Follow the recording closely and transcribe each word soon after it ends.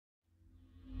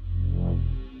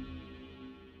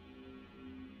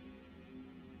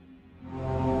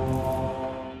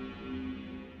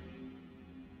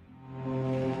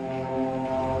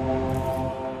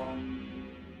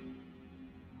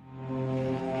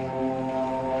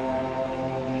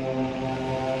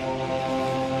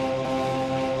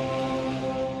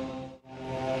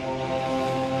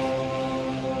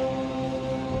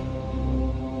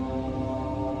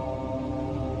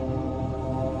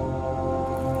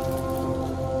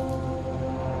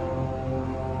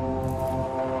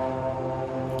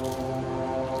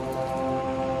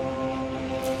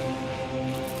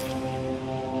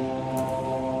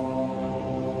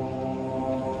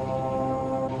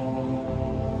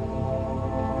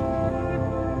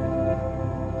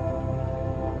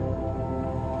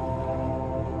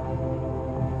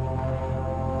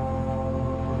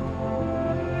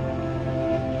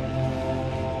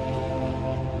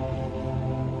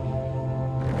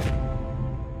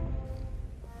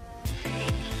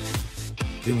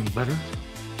Feeling better?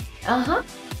 Uh-huh.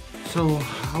 So,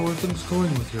 how are things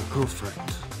going with your girlfriend?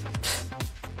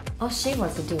 All she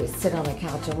wants to do is sit on the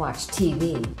couch and watch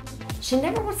TV. She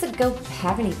never wants to go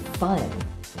have any fun.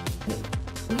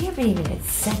 We haven't even had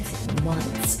sex in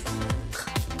months.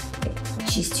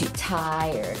 She's too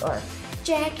tired, or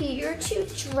Jackie, you're too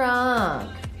drunk.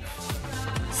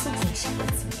 Something she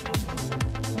gets me,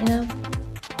 you know?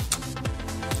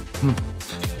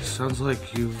 Sounds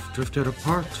like you've drifted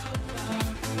apart.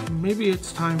 Maybe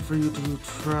it's time for you to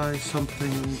try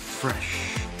something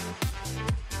fresh.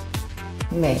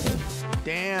 Maybe.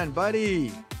 Dan,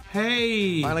 buddy.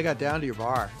 Hey! Finally got down to your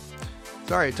bar.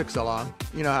 Sorry it took so long.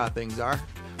 You know how things are.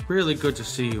 Really good to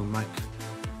see you, Mike.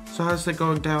 So how's it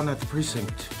going down at the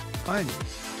precinct? Fine.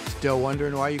 Still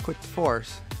wondering why you quit the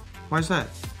force. Why's that?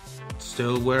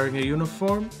 Still wearing a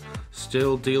uniform?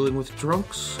 Still dealing with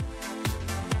drunks?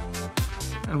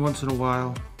 And once in a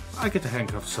while, I get to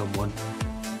handcuff someone.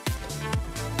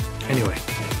 Anyway,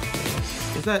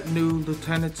 is that new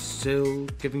lieutenant still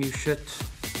giving you shit?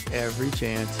 Every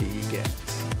chance he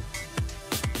gets.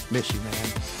 Miss you, man.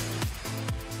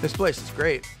 This place is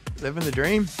great. Living the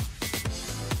dream?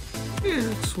 Yeah,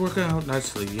 it's working out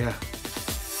nicely, yeah.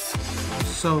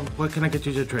 So, what can I get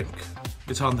you to drink?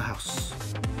 It's on the house.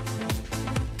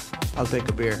 I'll take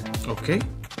a beer. Okay.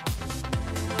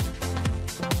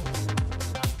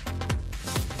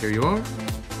 Here you are.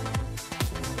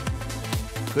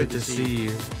 Good to see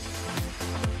you.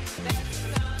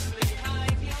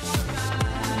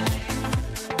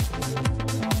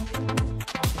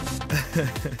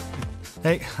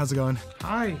 Hey, how's it going?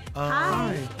 Hi.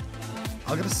 Hi.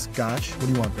 I'll get a scotch. What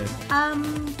do you want, babe?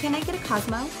 Can I get a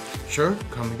Cosmo? Sure,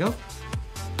 come and go.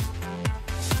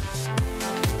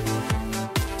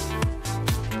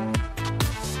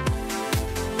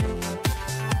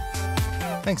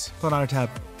 Thanks. Put on a tab.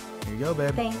 Here you go,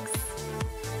 babe. Thanks.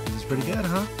 This is pretty good,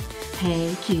 huh?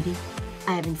 Hey, cutie.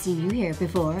 I haven't seen you here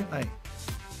before. Hi.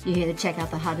 You here to check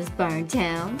out the hottest bar in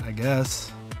town? I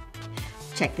guess.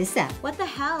 Check this out. What the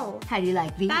hell? How do you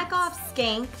like these? Back off,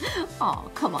 skank.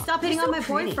 Oh, come on. Stop hitting You're on so my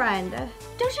pretty. boyfriend.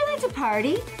 Don't you like to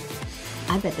party?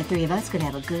 I bet the three of us could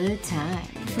have a good time.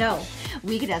 No.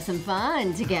 We could have some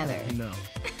fun together. No.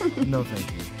 No,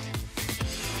 thank you.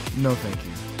 No, thank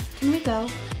you. Can we go?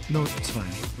 No, it's fine.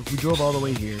 If we drove all the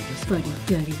way here, just Fuddy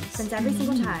duddies. Since every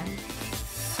single time.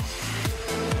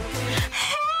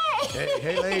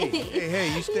 Hey, lady.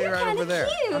 Hey, you stay You're right over kinda there.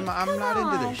 cute. I'm Come not into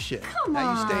on. this shit. Come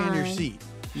now you stay in your on. seat.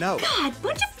 No. God,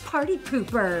 bunch of party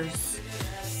poopers.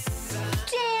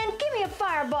 Jan, give me a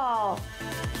fireball.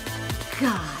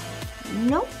 God,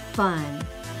 no fun.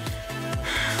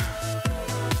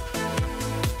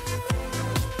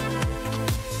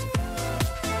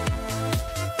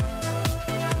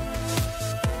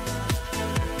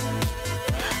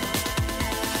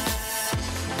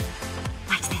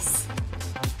 Watch this.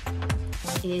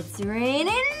 It's raining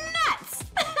nuts.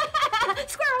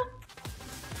 Squirrel.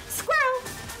 Squirrel.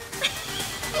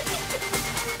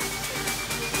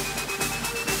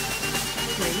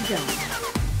 Where you going?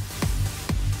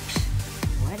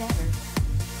 Whatever.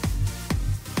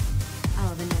 I'll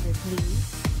have another, please.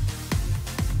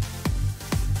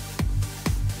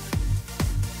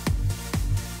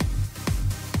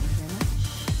 Thank you very much.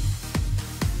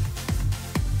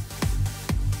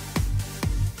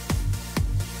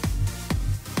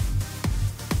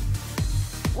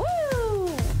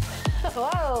 Woo!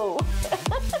 Whoa!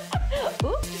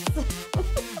 Oops!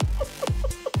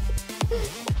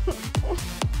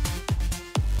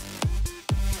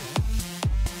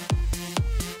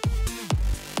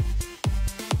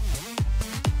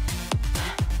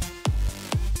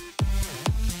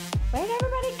 Where'd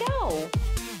everybody go?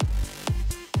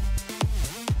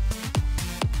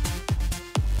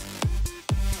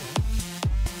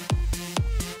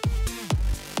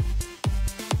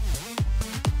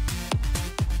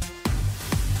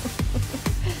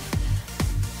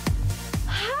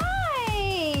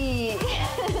 Hi!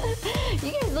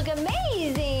 You guys look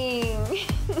amazing!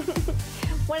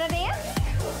 Wanna dance?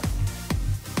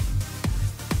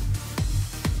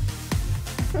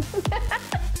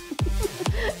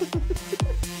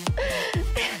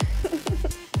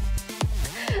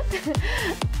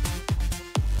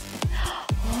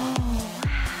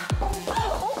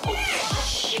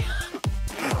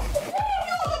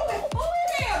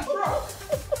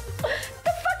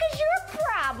 The fuck is your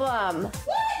problem?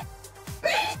 What?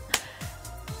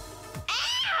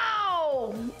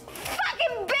 Ow!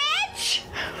 Fucking bitch!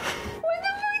 What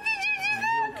the fuck did you do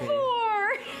that for?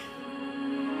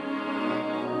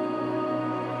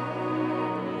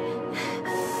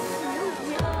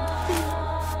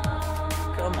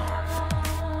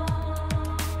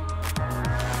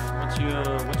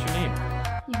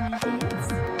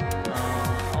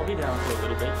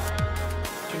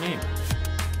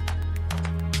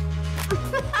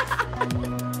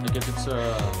 guess it's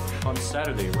on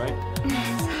Saturday, right? It's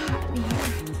hot in here.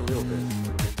 A little bit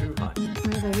too hot.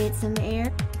 Wanna go get some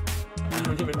air? I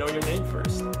don't even know your name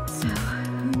first. So,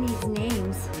 who needs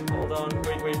names? Hold on,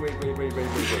 wait.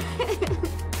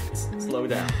 Slow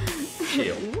down.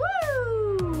 Chill. Woo!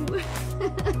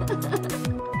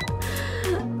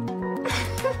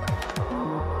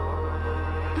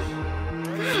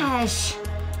 Gosh.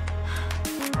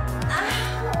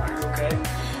 Okay.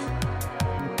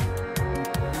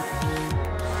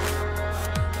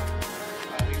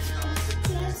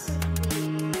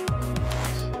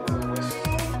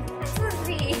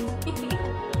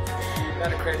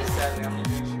 Not a credit, sadly. I'm gonna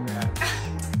use you out.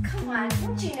 Come on,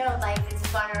 don't you know life is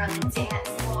funner on the dance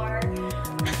floor?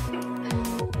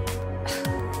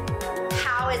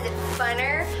 How is it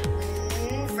funner?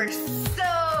 For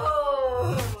so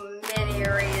many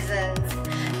reasons.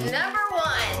 Number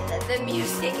one, the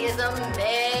music is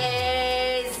amazing.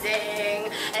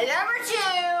 And number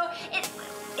two,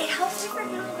 it helps you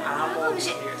forget all the problems.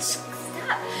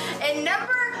 Stop. And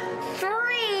number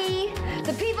three,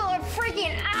 the people are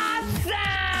freaking awesome.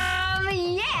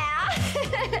 Yeah.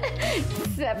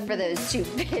 Except for those two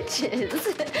bitches.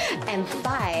 And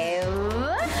 5,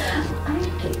 I'm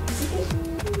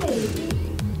baby.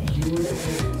 You were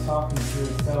talking to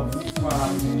yourself.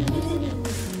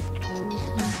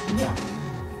 Yeah.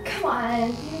 Come on.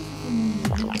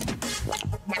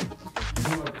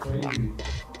 You are crazy.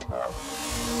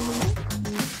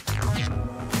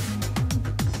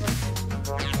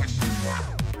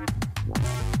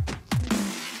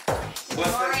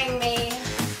 Boring me.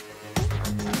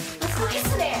 Let's go get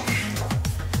some air.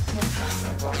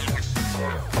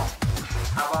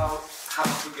 How about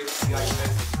we get the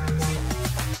message?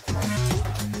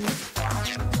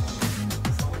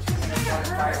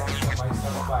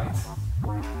 Bites.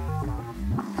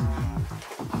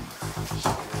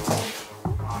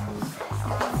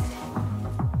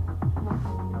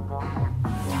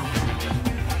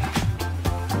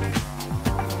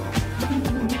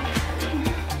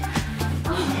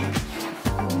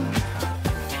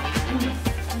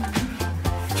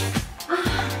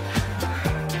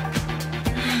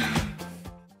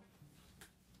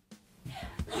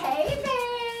 Hey,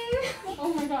 babe.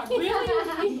 Oh my god,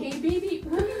 really? Hey, baby,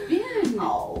 where have you been?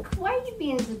 Oh, why are you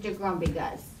being such a grumpy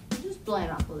Gus? Just blowing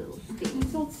off a little steam.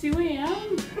 It's all 2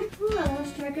 a.m. I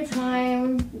lost track of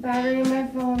time. Battery in my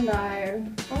phone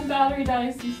died. Phone battery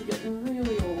dice used to get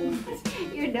really old.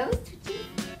 Your nose twitches?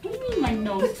 What do you mean my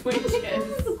nose twitches?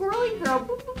 The girly girl.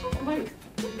 Like,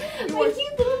 My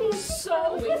cute little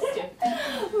so wasted.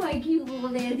 My cute little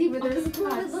Nancy with her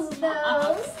squirrely little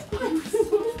nose.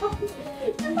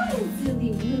 You're not a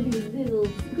silly, really little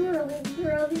girly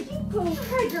girl. Did you go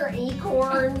hide your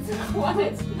acorns?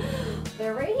 What?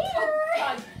 They're right Oh here.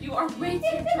 god, you are way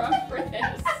too drunk for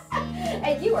this.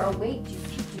 And you are way too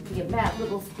cute to be a mad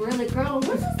little squirrely girl.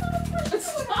 Where's this little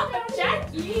person? Stop it,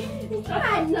 Jackie. You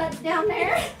got nuts down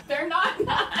there. They're not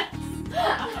nuts.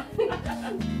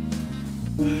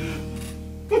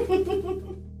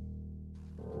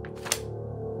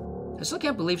 I still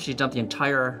can't believe she dumped the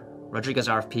entire Rodriguez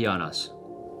RFP on us.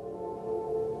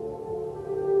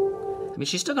 I mean,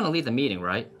 she's still gonna lead the meeting,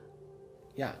 right?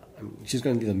 Yeah, I mean, she's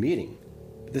going to do the meeting.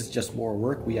 This is just more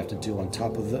work we have to do on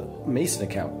top of the Mason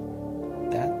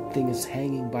account. That thing is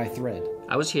hanging by a thread.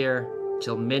 I was here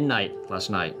till midnight last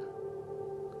night.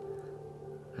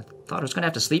 I thought I was gonna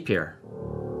have to sleep here.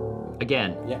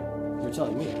 Again. Yeah, you're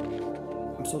telling me.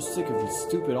 I'm so sick of these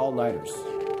stupid all-nighters.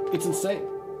 It's insane.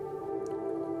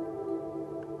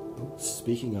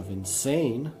 Speaking of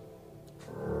insane...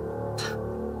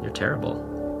 You're terrible.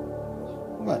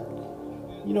 What?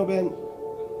 You know, Ben,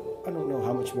 I don't know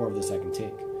how much more of this I can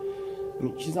take. I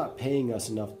mean, she's not paying us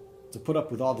enough to put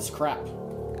up with all this crap.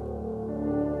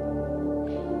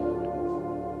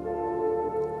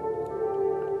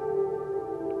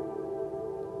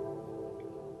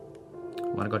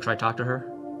 Wanna go try talk to her?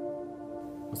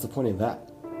 What's the point of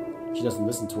that? She doesn't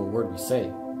listen to a word we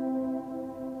say.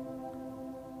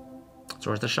 It's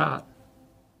worth a shot.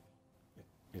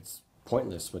 It's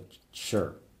pointless, but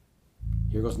sure.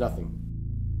 Here goes nothing.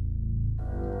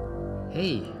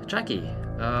 Hey, Jackie.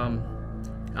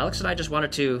 Alex and I just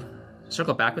wanted to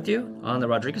circle back with you on the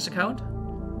Rodriguez account.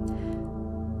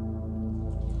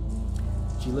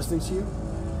 She listening to you?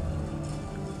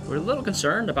 We're a little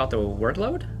concerned about the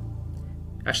workload.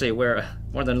 Actually, we're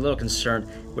more than a little concerned.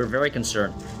 We're very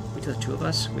concerned. Between the two of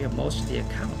us, we have most of the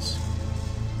accounts.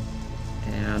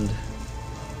 And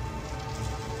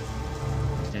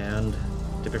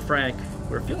to be frank,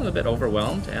 we're feeling a bit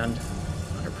overwhelmed and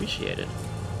unappreciated.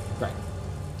 Right.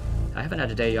 I haven't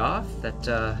had a day off that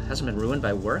hasn't been ruined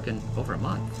by work in over a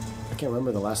month. I can't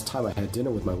remember the last time I had dinner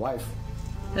with my wife.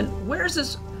 And where's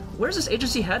this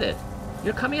agency headed?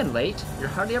 You're coming in late. You're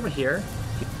hardly ever here.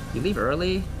 You leave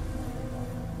early.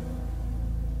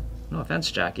 No offense,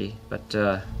 Jackie, but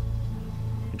you're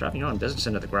driving your own business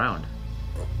into the ground.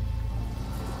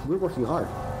 We're working hard.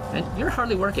 And you're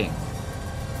hardly working.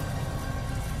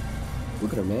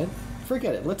 Look at her, man.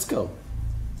 Forget it. Let's go.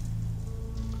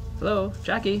 Hello,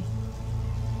 Jackie.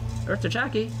 Earth to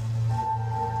Jackie.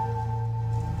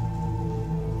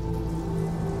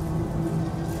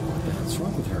 What's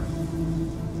wrong with her?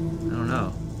 I don't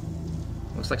know.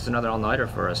 Looks like it's another all-nighter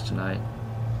for us tonight.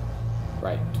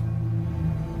 Right.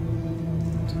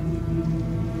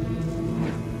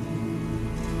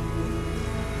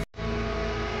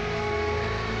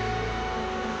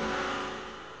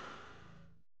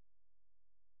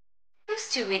 Those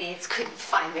two idiots couldn't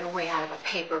find their way out of a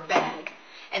paper bag,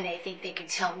 and they think they can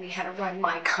tell me how to run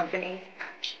my company.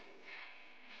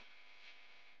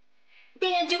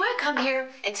 Dan, do I come here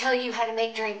and tell you how to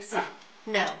make drinks?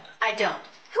 No, I don't.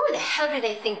 Who the hell do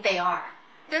they think they are?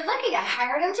 They're lucky I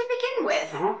hired them to begin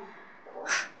with.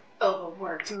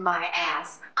 Overworked my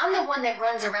ass. I'm the one that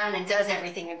runs around and does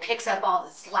everything and picks up all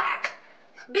the slack.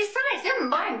 Besides, they're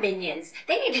my minions.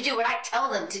 They need to do what I tell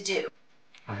them to do.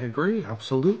 I agree,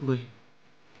 absolutely.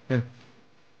 Yeah,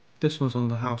 this one's on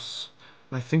the house.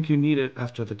 I think you need it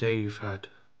after the day you've had.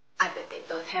 I bet they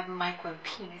both have micro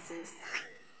penises.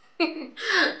 And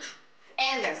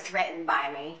they're threatened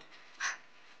by me.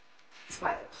 That's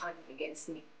why they're plotting against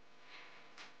me.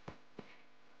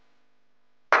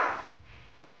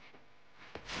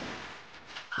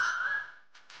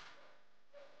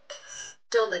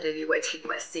 Don't let anyone take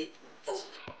my seat.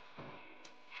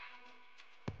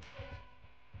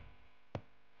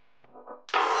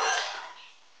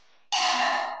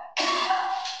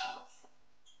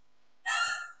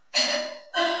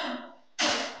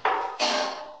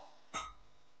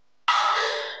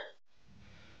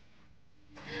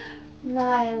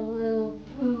 My little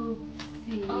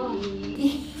poopy.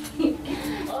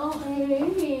 Oh,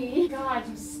 hey. God,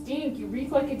 you stink. You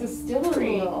reek like a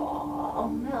distillery. Oh,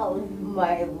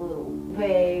 my little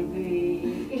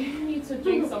baby. You need to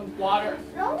drink some water.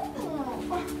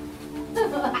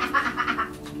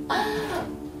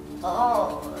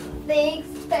 Oh, thanks,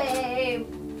 babe.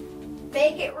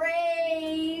 Make it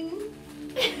rain.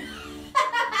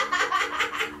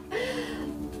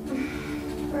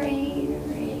 Rain,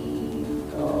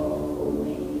 rain, go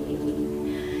away.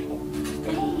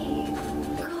 Rain,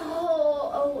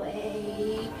 go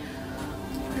away.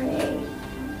 Rain.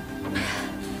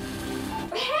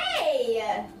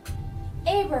 Hey!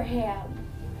 Abraham,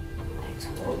 I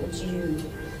told you.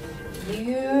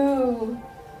 You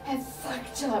have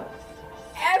fucked up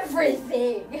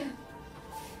everything.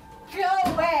 Go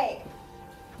away.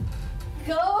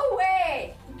 Go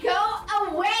away. Go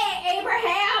away,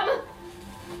 Abraham.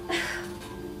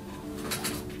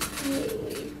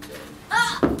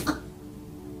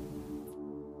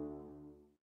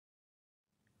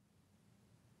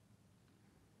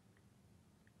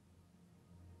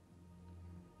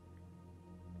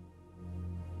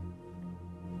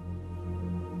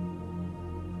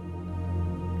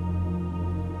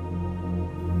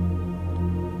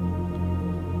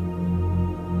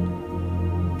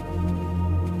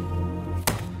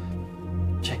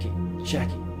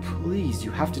 Jackie, please,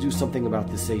 you have to do something about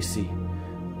this AC.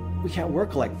 We can't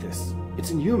work like this.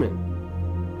 It's inhuman.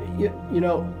 You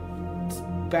know, it's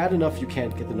bad enough you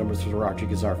can't get the numbers for the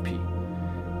Rodriguez RFP.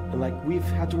 And like, we've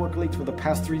had to work late for the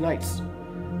past 3 nights.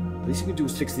 The least you can do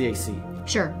is fix the AC.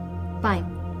 Sure. Fine.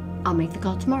 I'll make the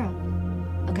call tomorrow.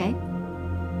 Okay?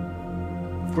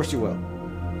 Of course you will.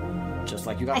 Just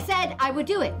like you got... I said I would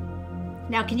do it.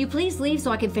 Now, can you please leave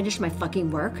so I can finish my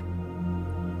fucking work?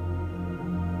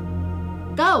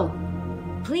 Go!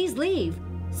 Please leave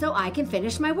so I can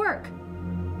finish my work.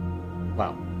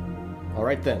 Wow. All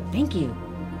right then. Thank you.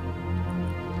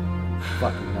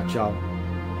 Fucking nut job.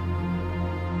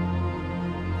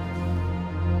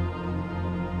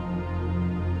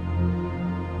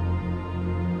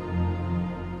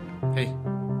 Hey.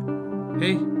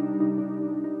 Hey.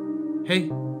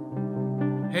 Hey.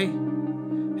 Hey.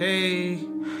 Hey.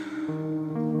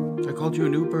 I called you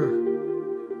an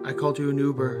Uber. I called you an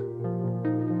Uber.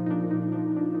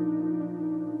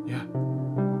 Yeah.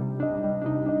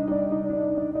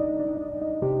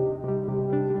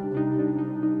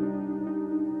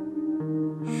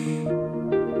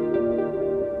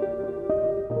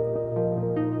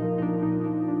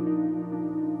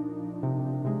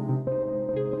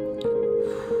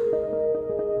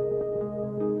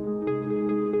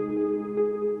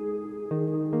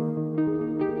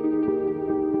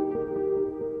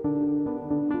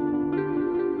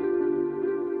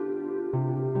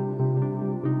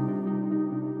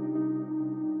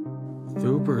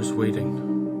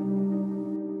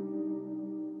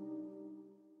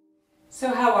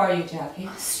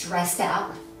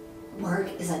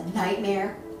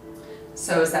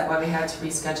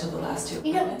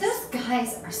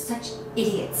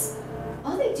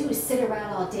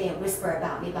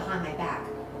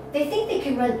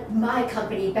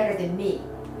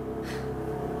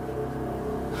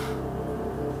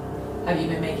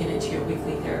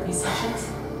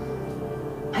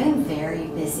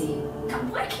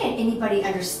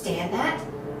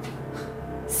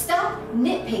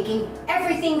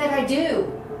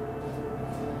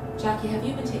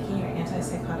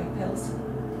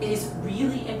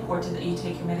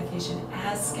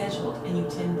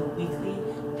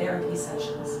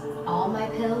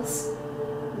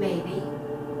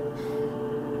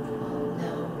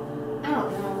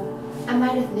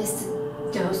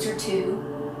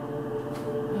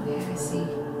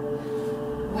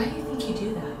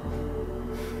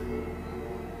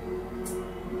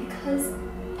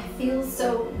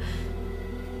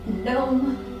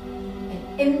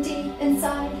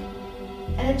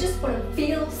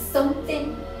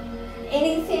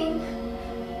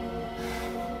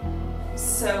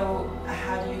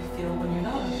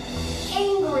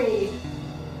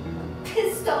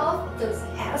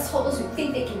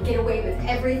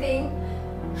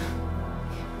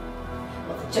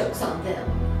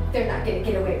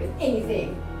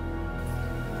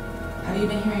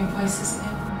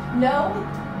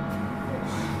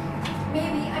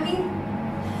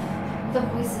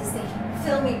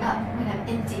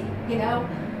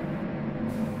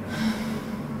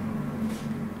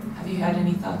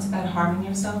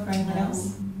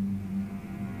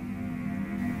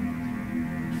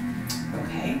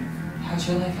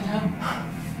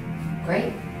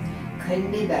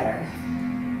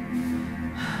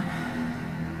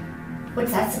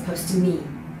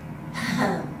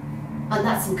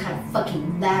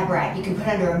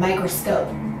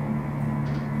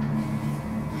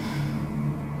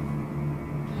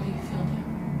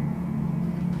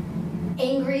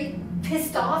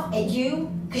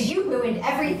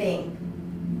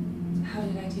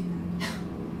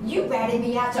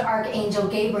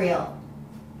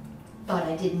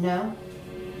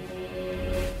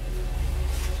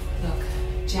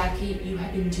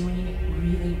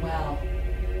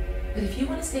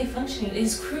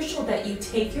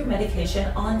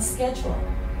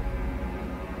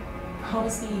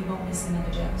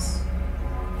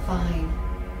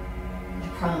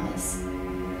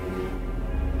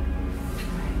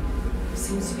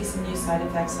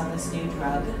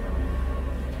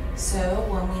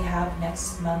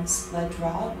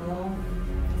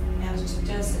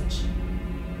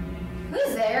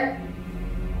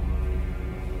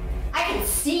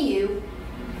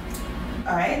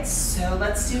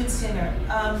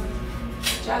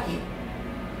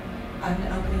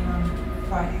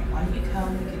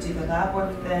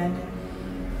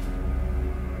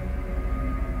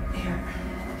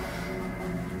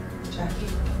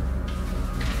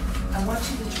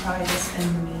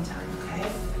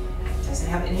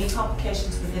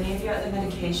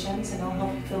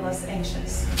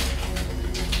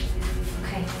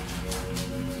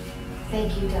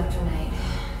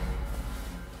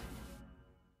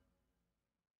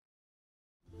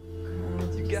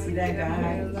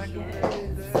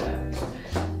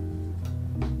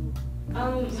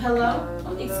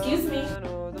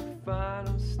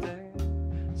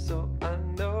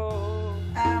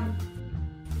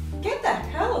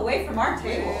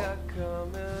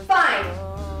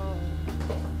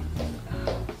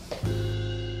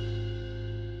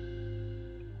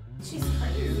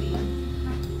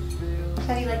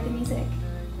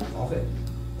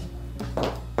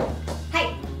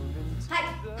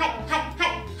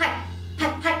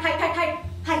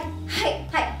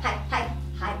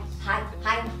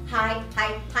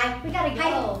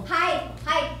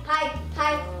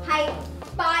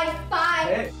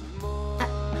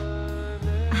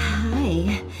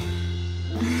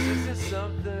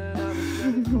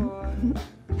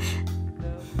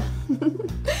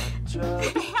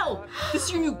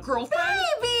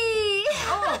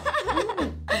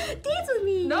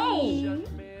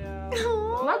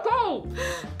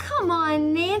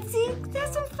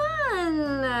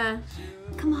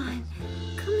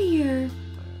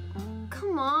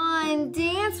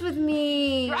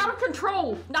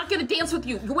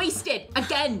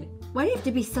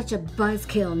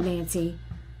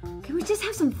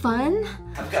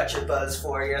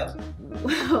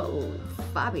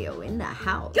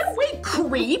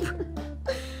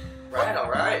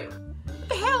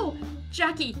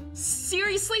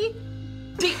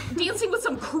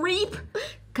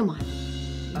 Come on.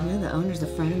 You know the owner's a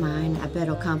friend of mine. I bet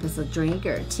he'll comp us a drink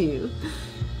or two.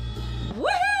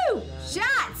 Woohoo!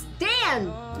 Shots! Dan!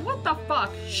 What the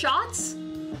fuck? Shots?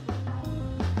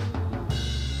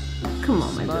 Come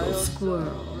on, my little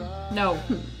squirrel. No.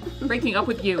 Breaking up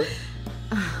with you.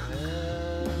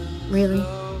 Really?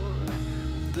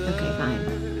 Okay, fine.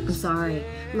 I'm sorry.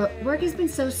 Look, work has been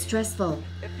so stressful.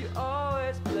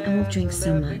 I won't drink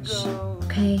so much,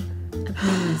 okay? I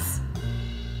promise.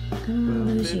 I don't want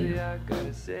to lose you.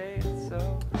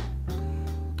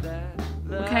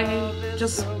 Okay,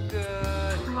 just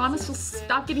promise you'll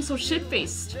stop getting so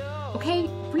shit-faced. Okay?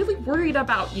 Really worried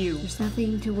about you. There's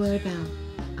nothing to worry about.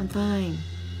 I'm fine.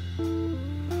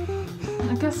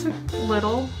 I guess a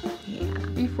little. Yeah.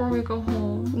 Before we go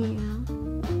home. Yeah.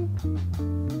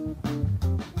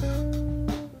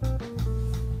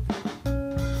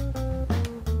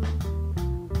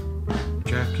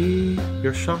 Jackie,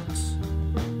 your shots.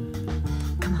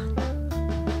 Come on.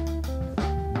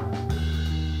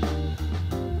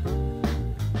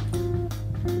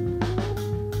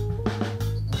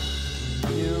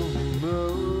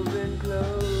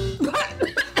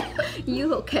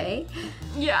 You okay?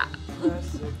 Yeah.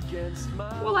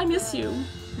 Well, I miss you.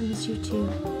 I miss you too.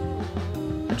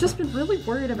 I've just been really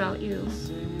worried about you.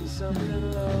 Everything's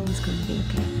gonna be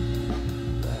okay.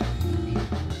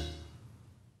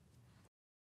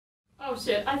 Oh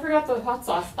shit, I forgot the hot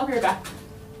sauce. I'll be right back.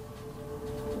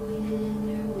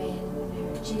 Winner,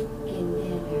 winner, chicken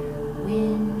dinner.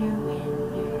 Winner,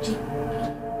 winner, chicken.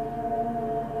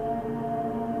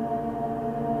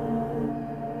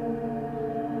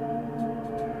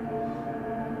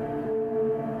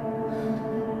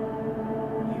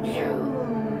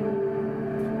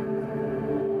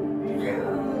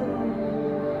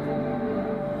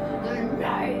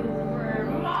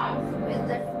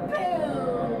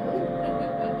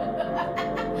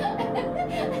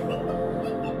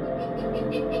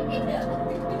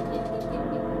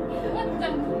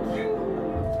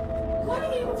 What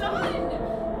have you done?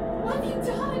 What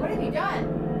have you done?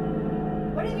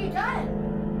 What have you done?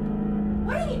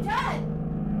 What have you done? What have you done?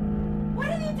 What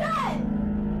have you done?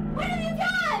 What have you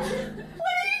done?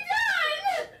 What have you done?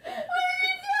 What have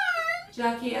you done?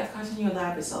 Jackie, I've gotten your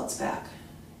lab results back,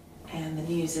 and the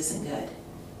news isn't good.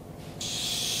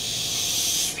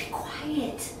 Shh, be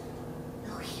quiet.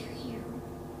 They'll hear you.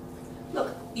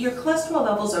 Look, your cholesterol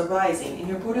levels are rising, and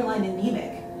you're borderline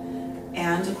anemic.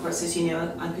 And, of course, as you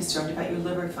know, I'm concerned about your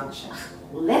liver function.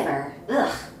 Liver?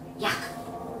 Ugh, yuck.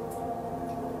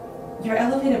 Your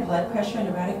elevated blood pressure and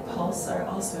erratic pulse are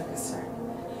also a concern.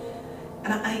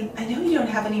 And I know you don't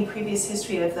have any previous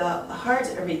history of the heart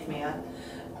arrhythmia,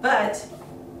 but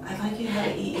I'd like you to have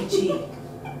an EEG.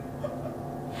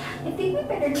 I think we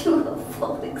better do a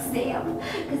full exam,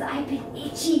 because I've been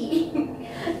itchy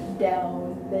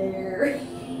down there.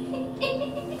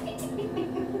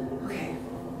 Okay.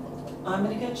 I'm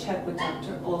gonna go check with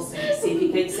Dr. Olson to see if he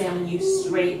can examine you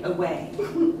straight away.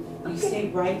 Will you stay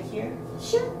right here?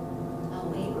 Sure. I'll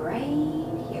wait right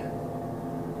here.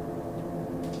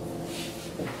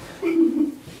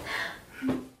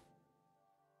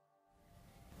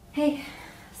 Hey,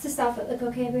 does this outfit look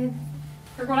okay, babe?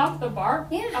 We're going out to the bar?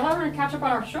 Yeah. I thought we were gonna catch up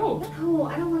on our show. No,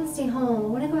 I don't want to stay home. I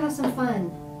want to go have some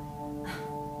fun.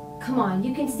 Come on,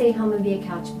 you can stay home and be a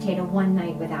couch potato one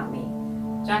night without me.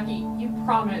 Jackie, you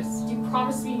promised. You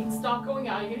promised me you'd stop going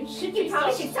out. You're getting shit-faced. You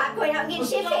promised you'd stop going out and getting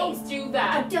shit-faced. Don't do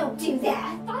that. Oh, don't do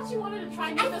that. I thought you wanted to try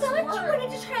and make this work. I thought you wanted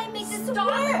to try and make this Stop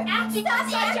work. acting Stop like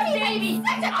such a acting baby. like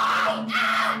such a baby.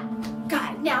 Ah!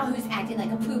 God, now who's acting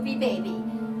like a poopy baby?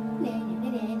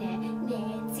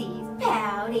 Nancy's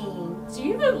pouting. Do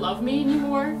you even love me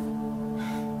anymore?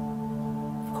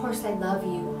 Of course I love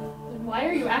you. Then why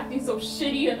are you acting so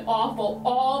shitty and awful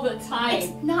all the time?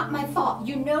 It's not my fault.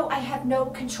 You know I have no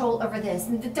control over this.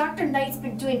 And the Dr. Knight's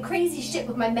been doing crazy shit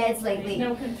with my meds lately.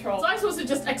 No control. So I'm supposed to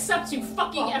just accept you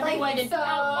fucking everyone and out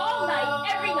all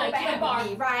night, every night to the bar.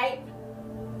 Right?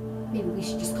 Maybe we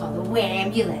should just call the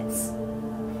ambulance.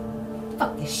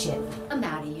 Fuck this shit. I'm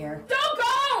out of here. Don't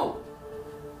go!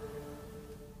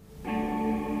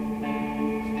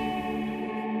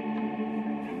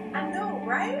 I know,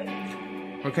 right?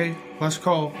 Okay, last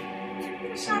call.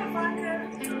 Get a shot of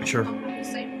vodka. Sure.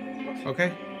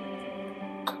 Okay.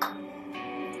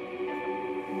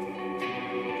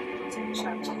 Take a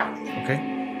shot. Okay.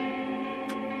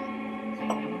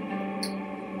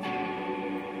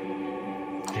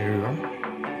 Here you are.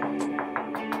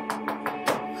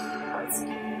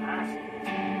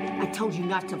 I told you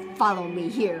not to follow me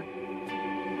here.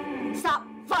 Stop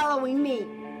following me.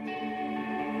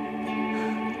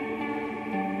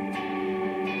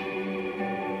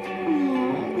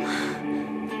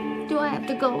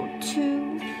 go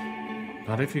too?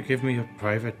 Not if you give me a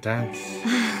private dance.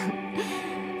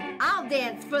 I'll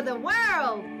dance for the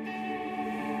world.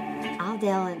 I'll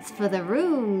dance for the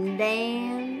room,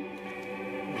 Dan.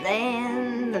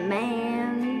 Dan the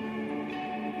man.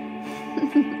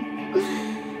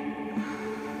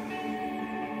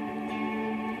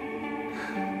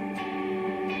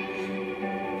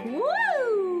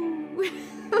 Woo!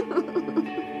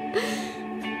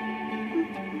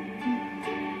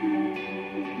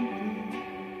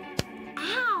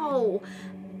 Ow!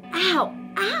 Ow!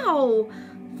 Ow!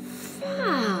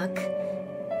 Fuck!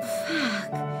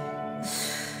 Fuck!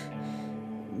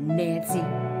 Nancy,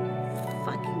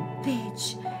 fucking bitch.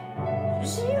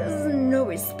 She has no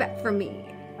respect for me.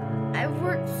 I've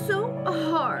worked so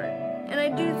hard and I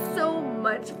do so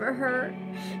much for her.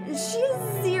 She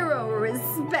has zero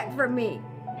respect for me.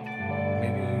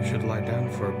 Maybe you should lie down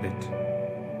for a bit.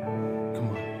 Come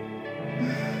on.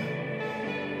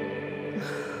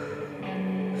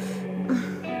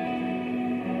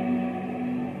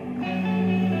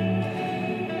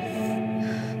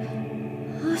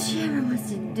 All she ever wants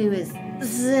to do is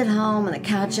sit home on the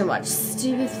couch and watch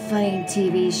stupid funny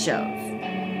TV shows.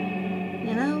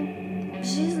 You know?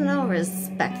 She has no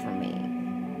respect for me.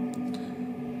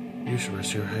 You should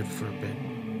rest your head for a bit.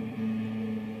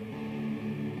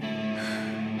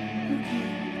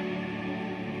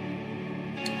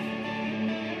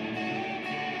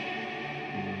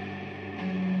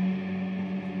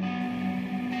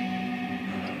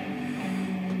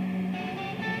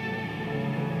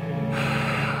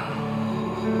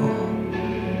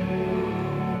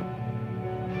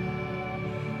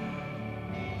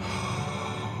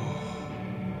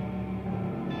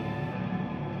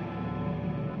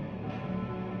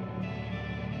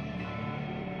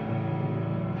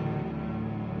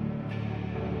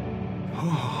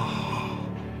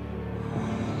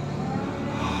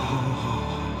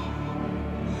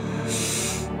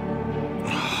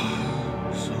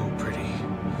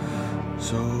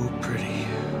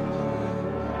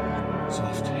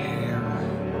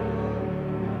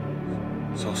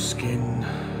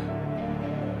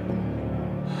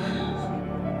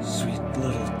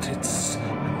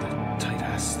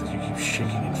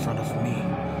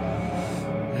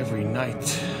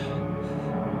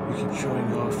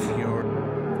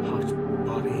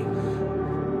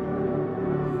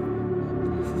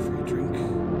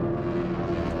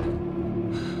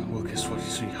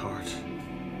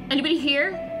 Anybody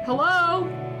here? Hello?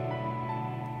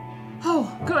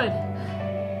 Oh, good.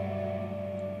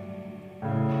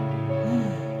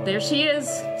 There she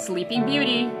is, Sleeping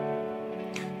Beauty.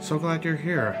 So glad you're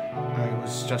here. I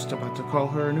was just about to call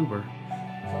her an Uber.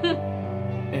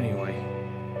 Anyway,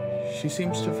 she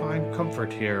seems to find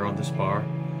comfort here on this bar.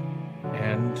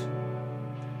 And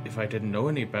if I didn't know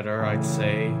any better, I'd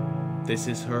say this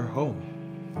is her home.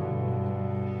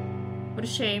 What a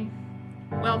shame.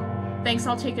 Well, thanks,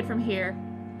 I'll take it from here.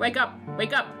 Wake up!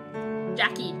 Wake up!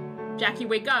 Jackie! Jackie,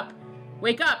 wake up!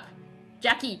 Wake up!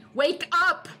 Jackie, wake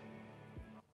up!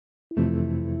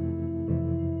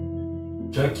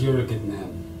 Jack, you're a good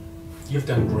man. You've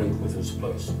done great with this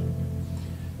place.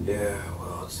 Yeah,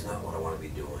 well, it's not what I want to be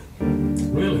doing.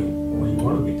 Really? What do you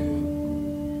want to be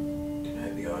doing? Can I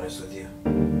be honest with you?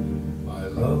 I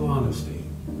love honesty.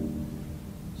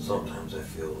 Sometimes I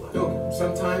feel like... Look,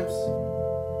 sometimes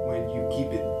when you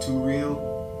keep it too real,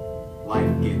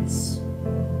 life gets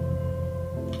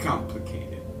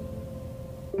complicated.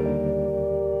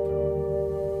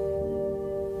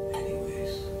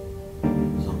 Anyways,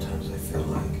 sometimes I feel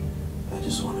like I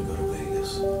just want to go to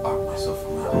Vegas, lock myself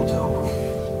in my hotel room,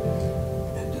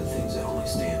 and do things that only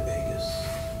stay in Vegas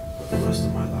for the rest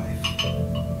of my life.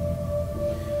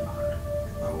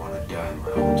 I want to die in my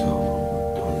hotel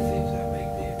room, doing things that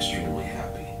make me extremely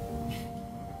happy.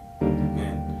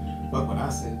 Man, fuck what I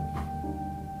said.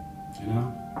 You know,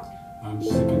 I'm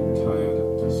sick and tired of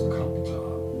this cop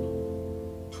job.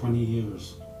 20 years.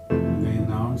 When they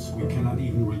announce we cannot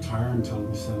even retire until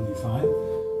we're 75,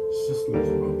 the system is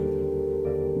broken.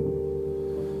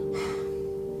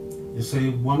 You say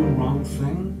one wrong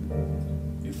thing,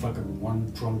 you fucking one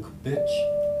drunk bitch,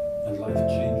 and life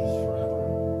changes forever.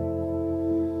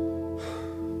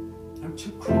 I'm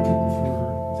too crooked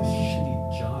for this shitty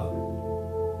job.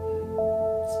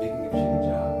 Speaking of shitty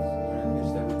jobs, that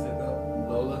bitch that we took up,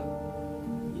 Lola,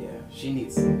 yeah, she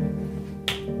needs some.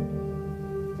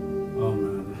 Oh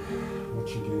man, what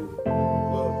you do?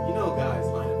 Well, you know guys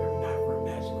line up every night for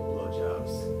magical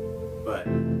blowjobs, but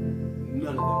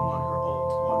none of them want her old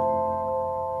twat.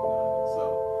 So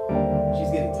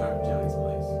she's getting tired of Johnny's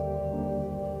place.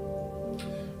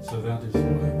 So that is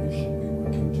why we should be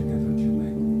working together to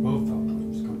make both our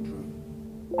dreams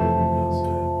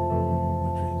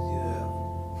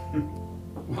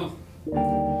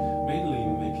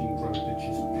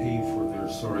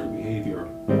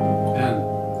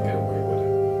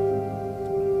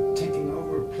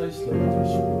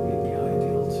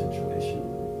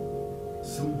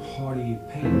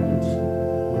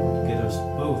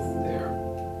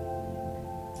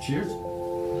Cheers.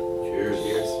 Cheers.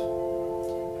 Cheers.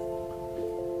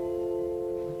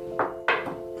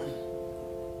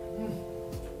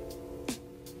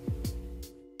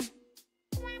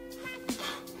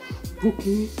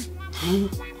 Cookie,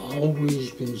 you've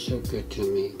always been so good to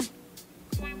me.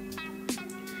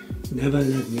 Never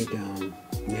let me down,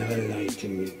 never lied to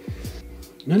me.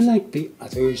 Not like the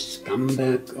other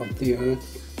scumbag of the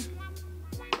earth.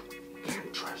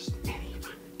 Can't trust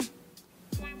anyone.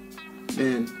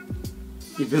 Man,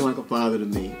 you've been like a father to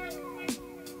me.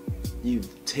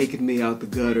 You've taken me out the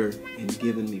gutter and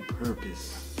given me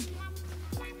purpose.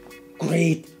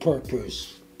 Great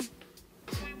purpose.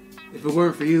 If it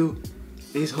weren't for you,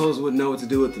 these hoes wouldn't know what to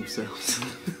do with themselves.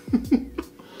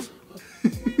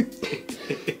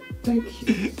 Thank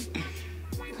you.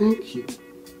 Thank you.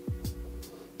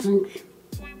 Thank you.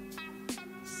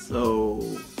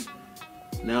 So,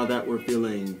 now that we're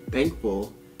feeling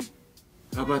thankful,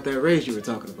 how about that raise you were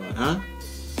talking about, huh?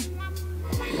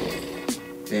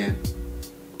 Dan.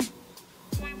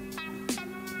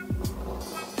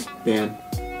 Dan.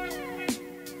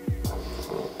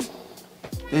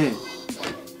 Dan.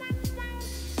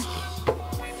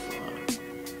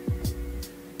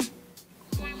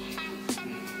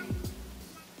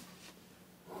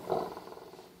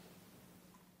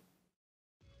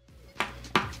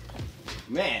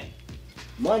 Man,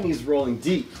 money's rolling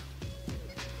deep.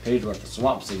 Pedro at the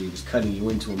swamp said he was cutting you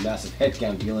into a massive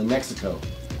headcount deal in Mexico.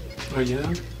 Oh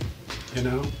yeah? You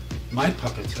know, my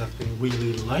pockets have been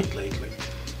really light lately.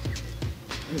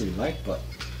 Really light, but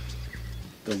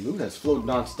the loot has flowed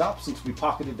non-stop since we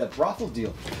pocketed that brothel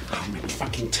deal. How many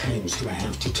fucking times do I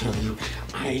have to tell you?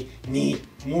 I need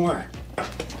more.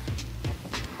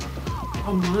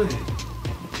 Oh my.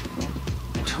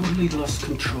 Totally lost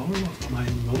control of my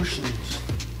emotions.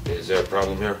 Is there a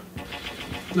problem here?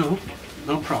 No,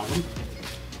 no problem.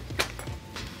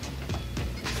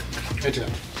 Hey Dad,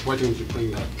 why don't you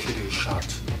bring that kid a shot?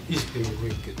 He's been a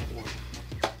real good boy.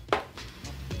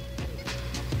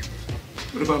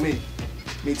 What about me?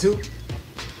 Me too?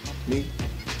 Me?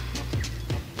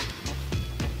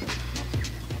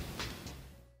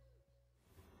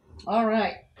 All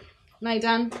right. Night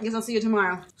done. Guess I'll see you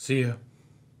tomorrow. See ya.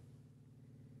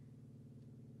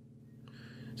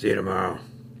 See you tomorrow.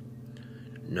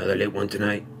 Another late one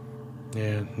tonight?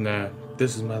 Yeah, nah.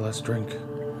 This is my last drink.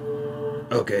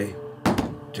 Okay.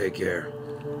 Take care.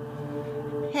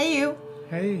 Hey, you.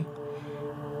 Hey.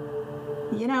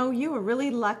 You know, you were really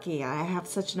lucky I have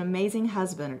such an amazing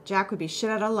husband, or Jack would be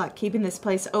shit out of luck keeping this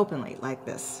place open late like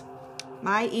this.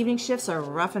 My evening shifts are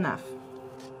rough enough.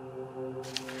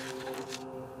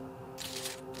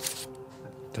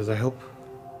 Does that help?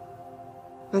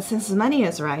 But since the money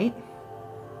is right,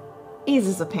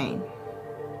 eases the pain.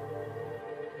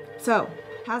 So,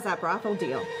 how's that brothel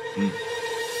deal?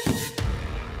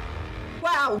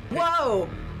 Wow, whoa!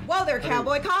 Whoa there,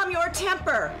 cowboy, calm your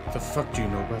temper! The fuck do you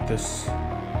know about this?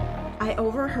 I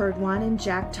overheard Juan and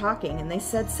Jack talking, and they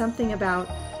said something about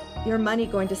your money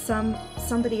going to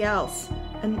somebody else,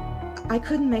 and I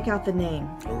couldn't make out the name.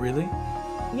 Oh, really?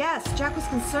 Yes, Jack was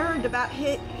concerned about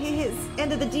his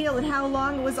end of the deal and how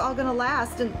long it was all gonna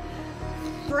last, and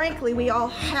frankly, we all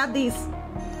had these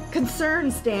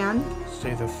concerns, Dan.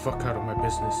 Stay the fuck out of my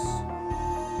business.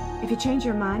 If you change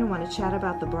your mind and want to chat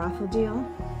about the brothel deal,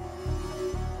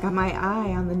 got my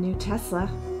eye on the new Tesla.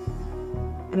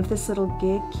 And if this little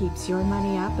gig keeps your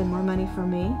money up and more money for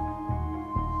me,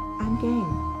 I'm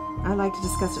game. I'd like to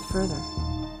discuss it further.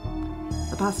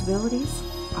 The possibilities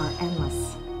are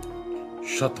endless.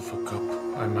 Shut the fuck up.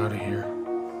 I'm out of here.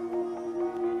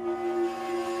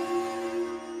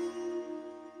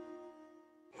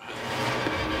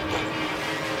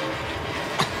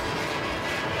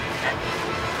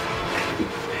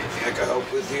 Anything I can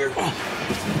help with here?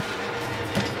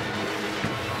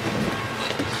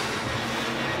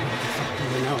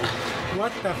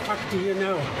 What the fuck do you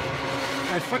know?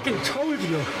 I fucking told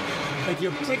you that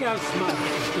your big ass mouth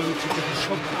is going to get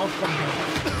choked out from me.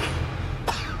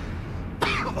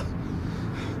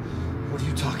 What are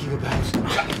you talking about?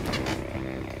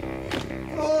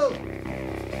 Oh!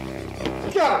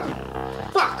 God!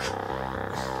 Fuck!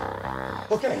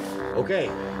 Okay.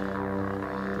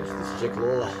 There's this chick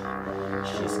Lola.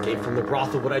 She escaped from the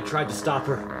brothel when I tried to stop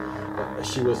her.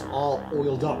 She was all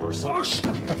oiled up or something. Oh,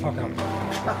 shut the fuck up.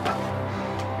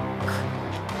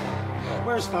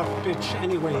 Where's that bitch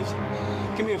anyways?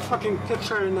 Give me a fucking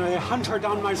picture and I hunt her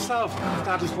down myself.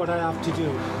 That is what I have to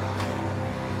do.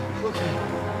 Look,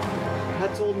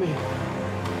 Pat told me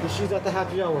that she's at the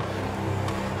happy hour.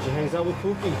 She hangs out with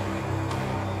Pookie.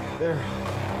 They're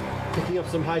Picking up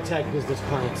some high-tech business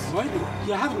clients. What?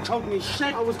 You haven't told me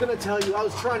shit. I was gonna tell you. I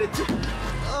was trying to...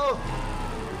 Oh!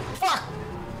 Fuck!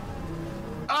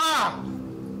 Ah!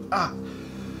 Ah!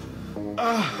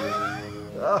 Ah!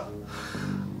 Ah!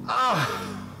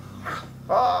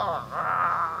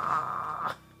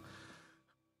 Ah!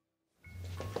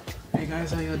 Hey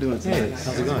guys, how y'all doing today? Hey,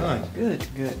 how's it going? Good,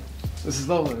 good. This is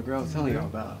Lola, the girl I was telling you all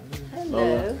about.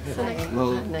 Hello.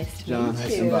 Lola, Nice to John, meet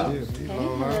hey, you. Bob. Hey,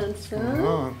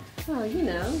 handsome. Oh, you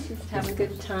know, just having a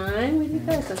good time. What are you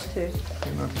guys up to?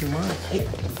 Not too much. Hey,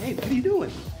 what are you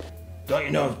doing? Don't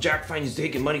you know if Jack finds you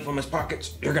taking money from his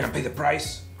pockets, you're gonna pay the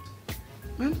price?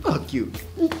 Man, fuck you.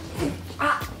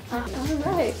 All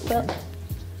right. Well,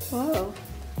 whoa.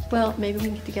 Well, maybe we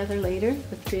can get together later,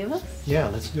 the three of us? Yeah,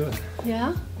 let's do it.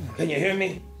 Yeah? Can you hear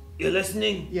me? You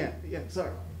listening? Yeah,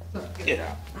 sorry. Get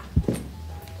out.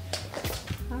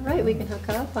 All right, we can hook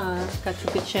up. Got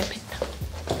some good champagne.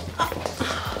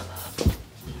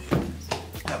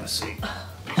 Have a seat.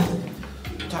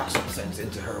 Talk some sense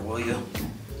into her, will you?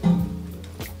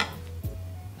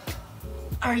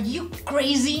 Are you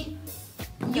crazy?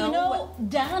 You know,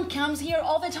 Dan comes here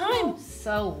all the time.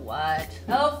 So what?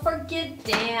 Oh, forget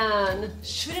Dan.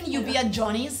 Shouldn't you be at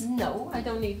Johnny's? No, I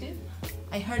don't need to.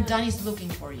 I heard Dan is looking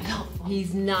for you. No,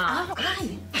 he's not.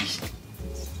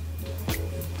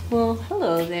 Well,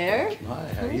 hello there. Hi,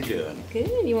 how you doing?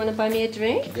 Good. You want to buy me a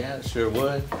drink? Yeah, sure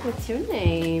would. What's your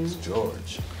name? It's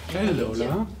George. Hey,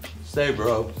 Lola. Stay,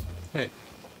 bro. Hey,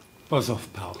 buzz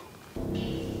off, pal.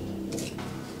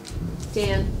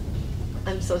 Dan,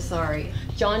 I'm so sorry.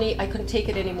 Johnny, I couldn't take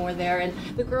it anymore there. And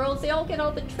the girls, they all get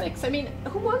all the tricks. I mean,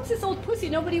 who wants this old pussy?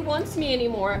 Nobody wants me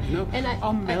anymore. No, and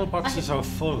our mailboxes are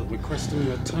full requesting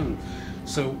your tongue.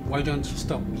 So why don't you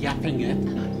stop yapping it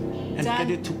and Dan.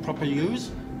 get it to proper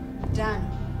use? Dan.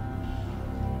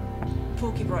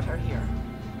 Pookie brought her here.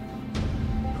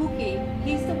 Pookie,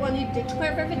 he's the one who took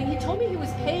care of everything. He told me he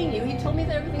was paying you. He told me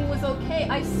that everything was okay.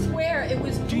 I swear it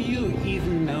was. Do you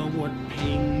even know what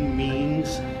paying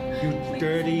means, you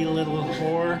dirty little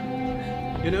whore?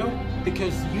 You know,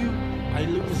 because I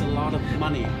lose a lot of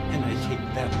money, and I take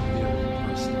that very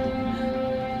personally.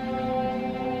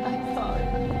 I'm sorry.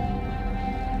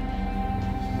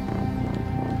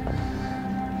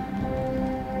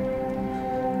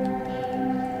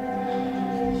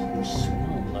 You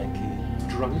smell like a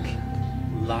drunk,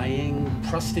 lying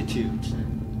prostitute.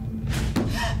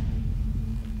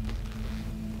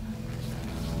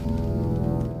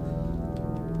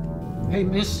 Hey,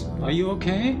 miss, are you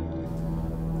okay?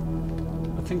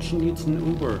 I think she needs an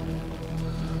Uber.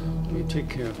 Let me take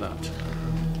care of that.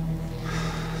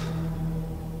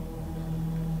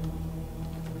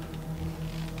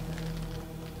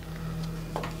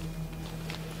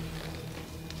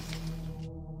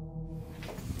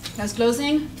 Guys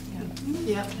closing?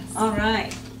 Yeah. All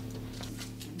right.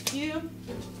 Thank you.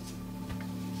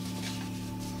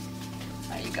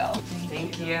 There you go.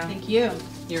 Thank you. Thank you.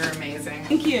 You're amazing.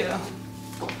 Thank you.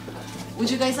 Would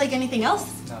you guys like anything else?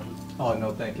 No. Oh,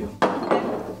 no, thank you.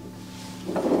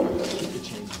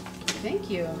 Thank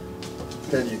you.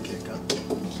 Then you kick up.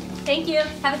 Thank you.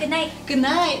 Have a good night. Good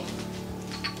night.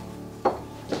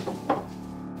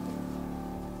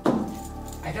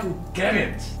 I don't get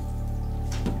it.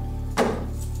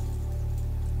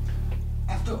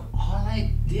 After all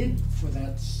I did for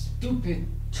that stupid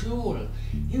tool,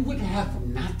 he would have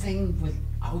nothing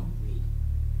without me.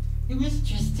 He was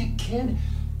just a kid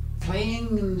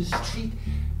playing in the street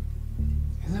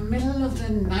in the middle of the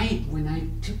night when I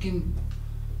took him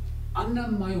under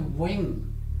my wing.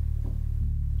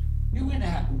 He would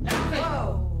have nothing.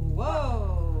 Whoa,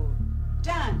 whoa.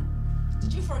 Dan,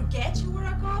 did you forget you were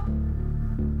a cop?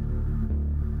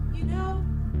 You know,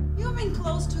 you've been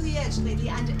close to the edge lately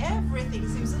and everything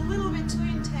seems a little bit too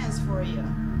intense for you.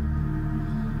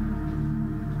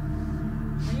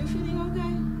 Are you feeling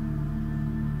okay?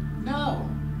 No.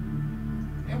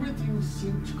 Everything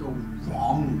seemed to go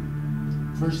wrong.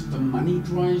 First the money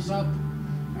dries up,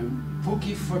 and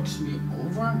Pookie fucks me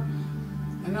over,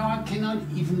 and now I cannot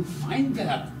even find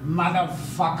that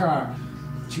motherfucker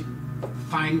to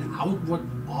find out what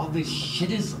all this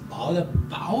shit is all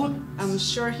about. I'm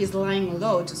sure he's lying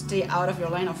low to stay out of your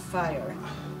line of fire.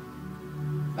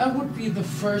 That would be the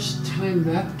first time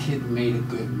that kid made a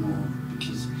good move,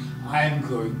 because I'm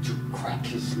going to crack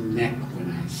his neck when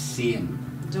I see him.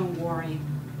 Don't worry.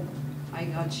 I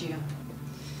got you.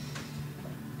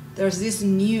 There's this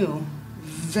new,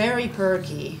 very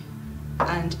perky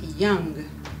and young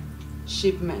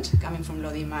shipment coming from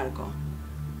Lodi Marco.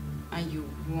 And you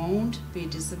won't be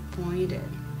disappointed.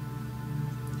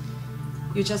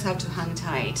 You just have to hang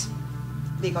tight.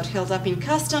 They got held up in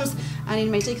customs, and it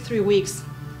may take 3 weeks,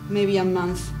 maybe a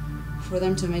month, for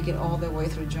them to make it all the way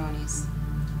through Johnny's.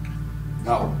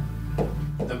 No.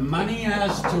 The money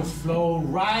has to flow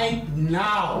right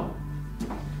now.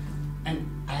 And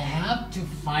I have to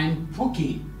find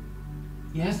Pookie.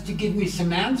 He has to give me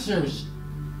some answers.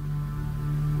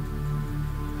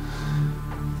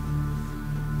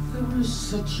 There was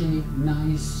such a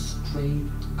nice, straight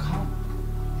cop.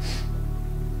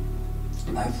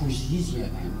 Life was easier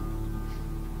then.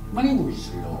 Money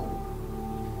was low.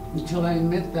 Until I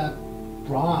met that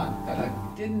broad that I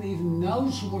didn't even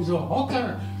know she was a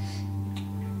hooker.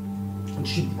 And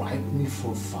she'd ride me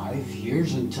for 5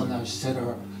 years until I set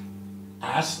her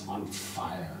ass on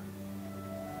fire.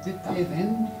 Did by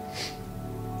then,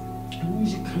 I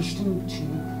was accustomed to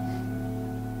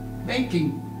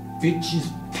making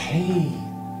bitches pay.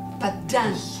 But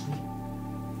Dan,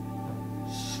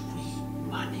 Sweet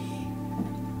money.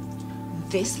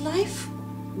 this life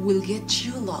will get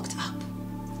you locked up.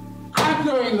 I'm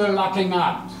doing the locking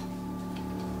up.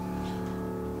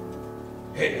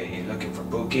 Hey, you looking for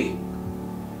Pookie?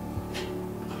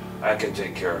 I can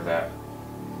take care of that.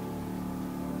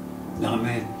 No,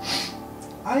 man.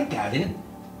 I got it.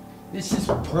 This is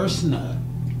personal.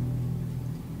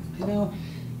 You know,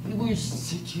 he was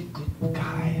such a good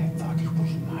guy. I thought he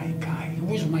was my guy. He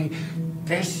was my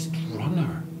best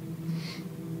runner.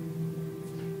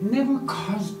 Never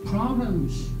caused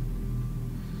problems.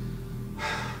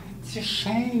 It's a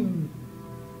shame.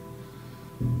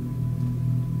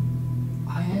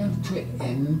 I have to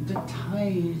end the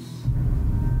ties.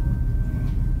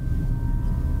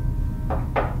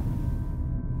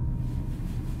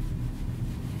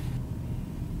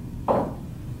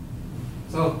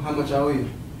 So, how much I owe you?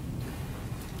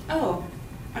 Oh,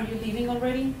 are you leaving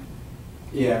already?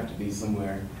 Yeah, I have to be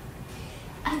somewhere.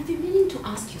 I've been meaning to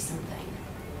ask you something.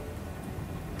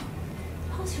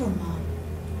 How's your mom?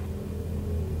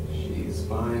 She's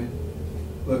fine.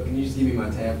 Look, can you just give me my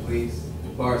tab, please? The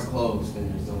bar's closed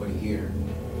and there's nobody here.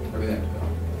 I really have to go.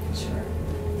 Sure.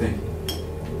 Thank you.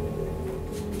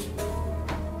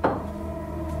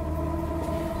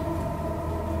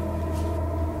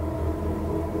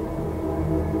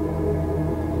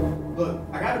 Look,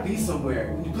 I gotta be somewhere.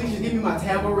 Can you please just give me my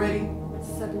tab already?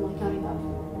 Suddenly coming up.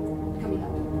 Coming up.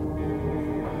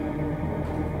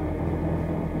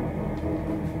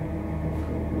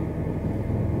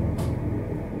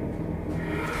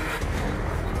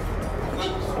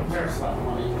 There's that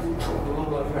money. A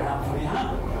little over half for me,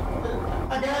 huh?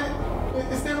 I got it.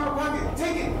 It's in my pocket.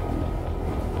 Take it.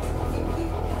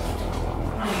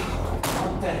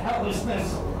 What the hell is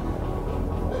this?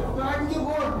 No, I can get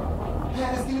more.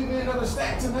 Pat is giving me another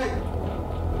stack tonight.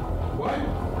 What?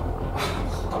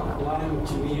 Stop lying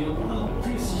to me, you little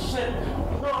piece of shit.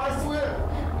 No, I swear.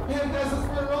 Pat doesn't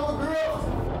swear to all the girls.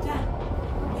 Dad,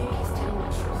 maybe he's telling the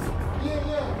truth.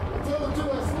 Yeah. Tell him to,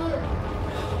 I swear.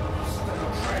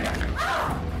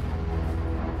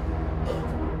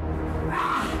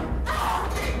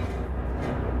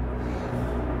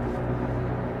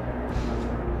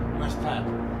 Where's Pat?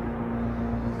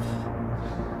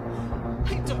 I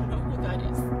don't know who that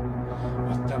is.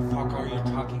 What the fuck are you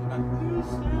talking about?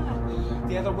 Who's that?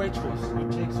 The other waitress who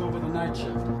takes over the night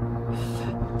shift.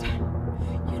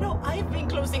 You know, I've been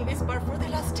closing this bar for the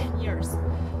last 10 years.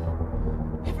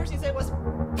 Ever since I was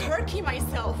perky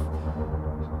myself.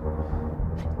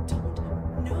 I don't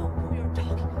know who you're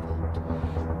talking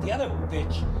about. The other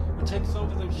bitch who takes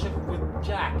over the shift with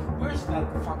Jack. Where's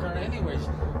that fucker anyways?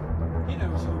 He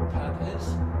knows who Pat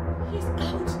is. He's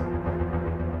out.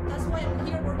 That's why I'm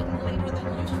here working later than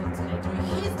usual tonight doing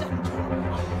his damn job.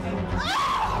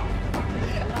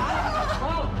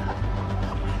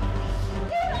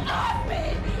 Get off me!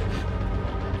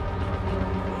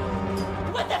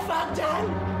 What the fuck, Dan?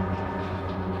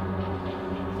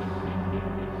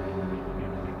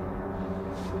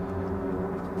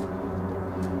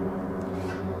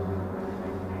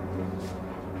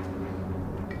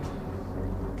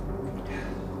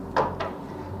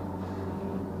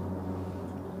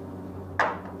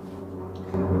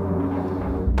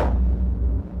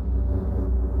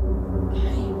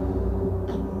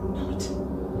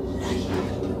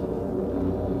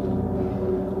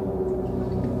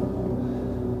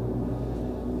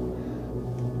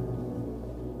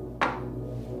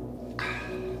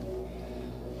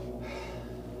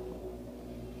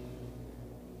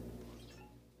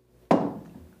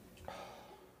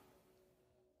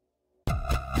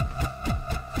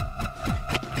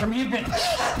 Come here, bitch.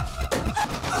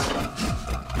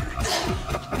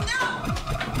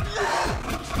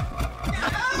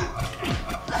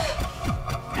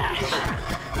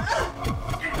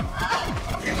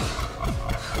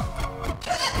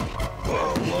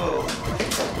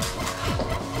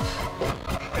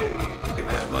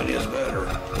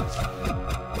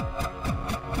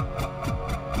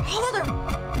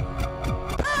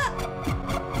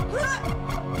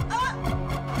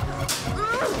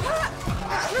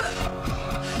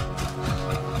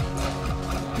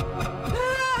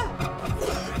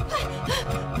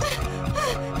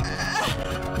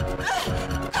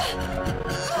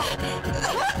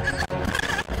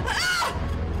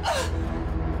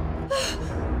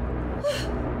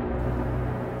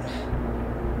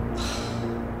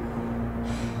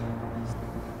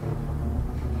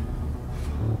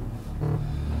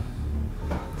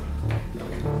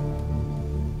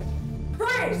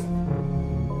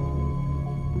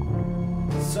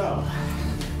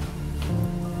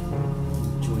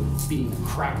 beating the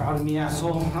crap out of me,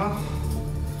 asshole, huh?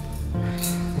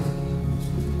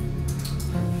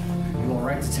 You all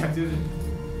right, detective?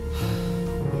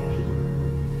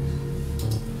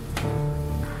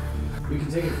 We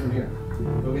can take it from here.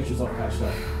 Go get yourself patched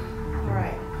up. All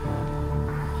right.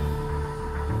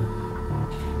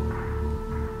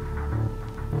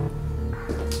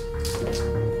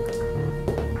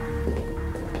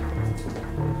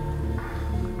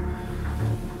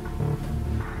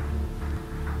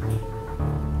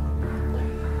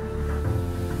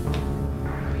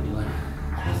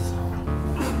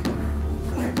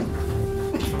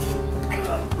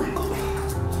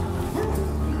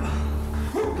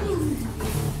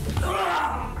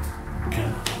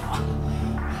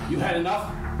 You had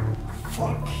enough?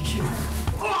 Fuck you.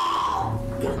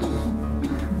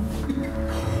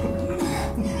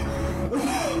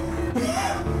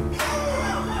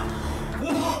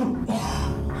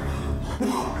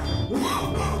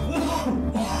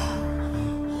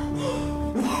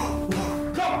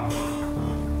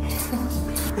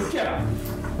 Get up!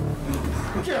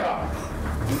 Get up!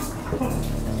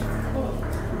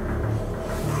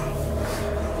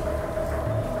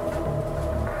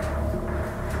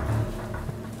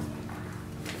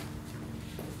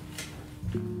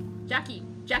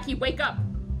 Jackie, wake up!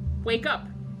 Wake up!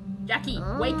 Jackie,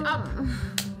 wake up!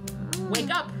 Wake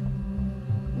up!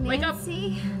 Wake up!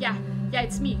 Nancy? Yeah,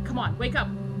 it's me. Come on, wake up.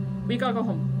 We gotta go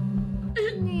home.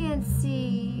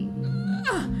 Nancy.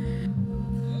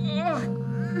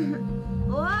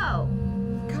 Whoa!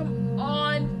 Come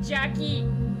on, Jackie.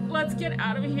 Let's get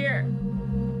out of here.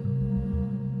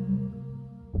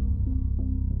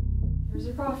 Here's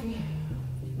your coffee.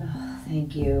 Oh,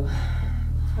 thank you.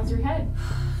 How's your head?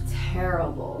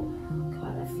 Terrible.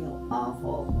 God, I feel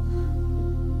awful.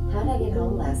 How did I get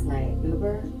home last night?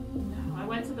 Uber? No, I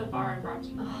went to the bar and brought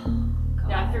you. Oh, God.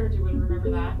 Yeah, I figured you wouldn't remember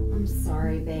that. I'm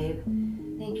sorry, babe.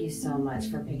 Thank you so much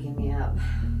for picking me up.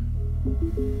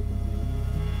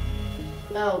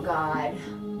 Oh, God.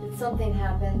 Did something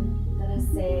happen? Did I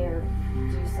say or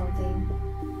do something?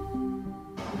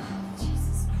 Oh,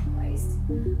 Jesus Christ.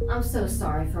 I'm so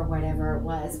sorry for whatever it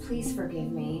was. Please forgive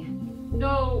me.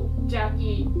 No,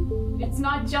 Jackie. It's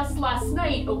not just last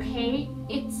night, okay?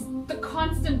 It's the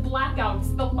constant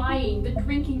blackouts, the lying, the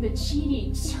drinking, the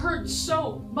cheating. It hurts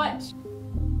so much.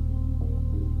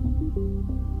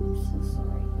 I'm so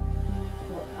sorry.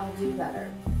 Look, I'll do better.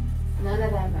 None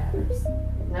of that matters.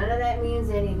 None of that means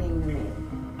anything to me.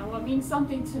 Oh, it means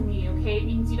something to me, okay? It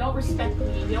means you don't respect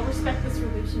me, you don't respect this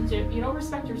relationship, you don't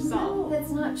respect yourself. No, that's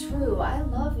not true. I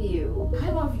love you. I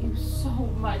love you so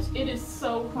much. It is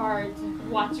so hard to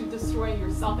watch you destroy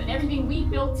yourself and everything we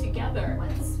built together.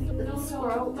 What a sweet little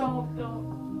squirrel. Don't.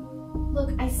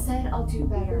 Look, I said I'll do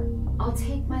better. I'll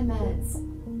take my meds.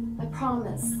 I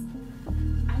promise.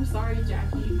 I'm sorry,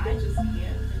 Jackie. I just can't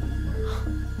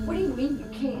anymore. What do you mean you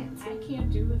can't? I can't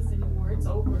do this anymore. It's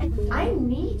over. I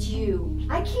need you.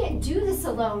 I can't do this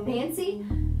alone, Nancy.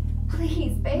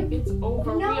 Please, babe. It's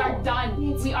over. No. We are done.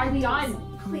 Nancy, we are please.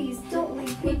 done. Please, don't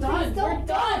leave me. We're done. Please, don't. We're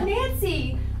done.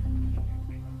 Nancy!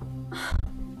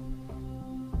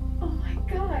 Oh my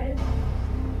God.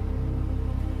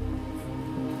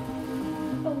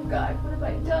 Oh God, what have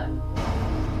I done?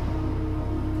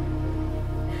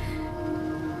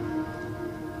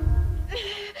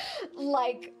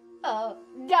 Like a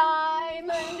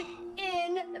diamond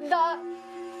in the...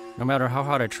 No matter how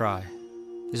hard I try,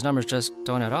 these numbers just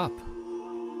don't add up.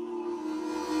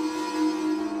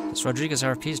 This Rodriguez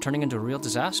RFP is turning into a real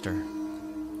disaster.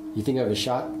 You think I have a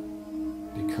shot?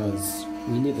 Because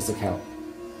we need this account.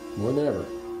 More than ever.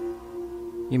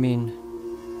 You mean...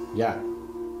 Yeah.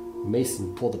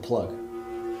 Mason pulled the plug.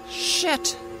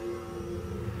 Shit!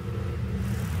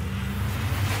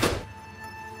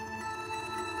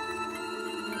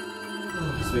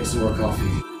 Let's make some more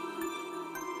coffee.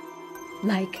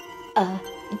 Like a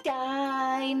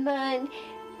diamond.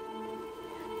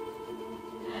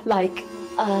 Like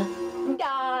a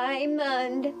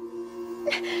diamond.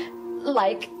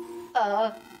 Like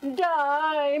a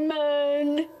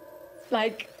diamond.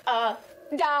 Like a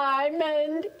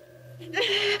diamond.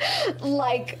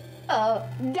 Like a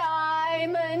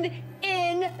diamond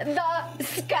in the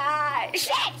sky.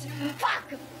 Shit!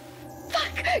 Fuck!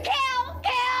 Fuck! Kill!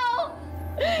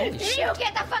 Holy You shit.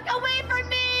 get the fuck away from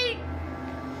me!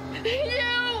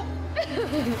 You!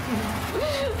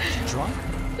 Drunk?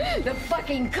 The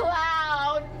fucking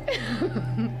clown!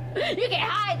 You can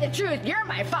hide the truth. You're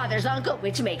my father's uncle,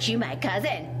 which makes you my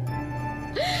cousin.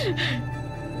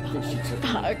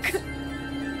 Fuck.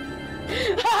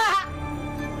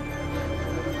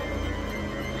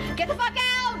 Get the fuck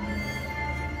out!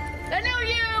 I know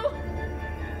you!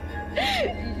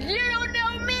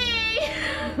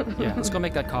 Yeah, let's go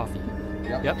make that coffee.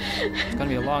 Yep. It's gonna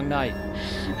be a long night.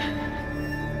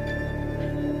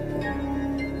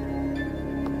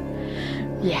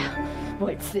 Yeah.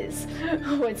 What's this?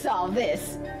 What's all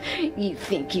this? You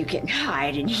think you can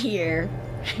hide in here?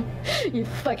 You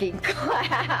fucking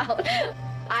clown.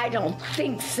 I don't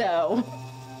think so.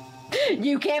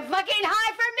 You can't fucking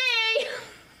hide from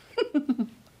me!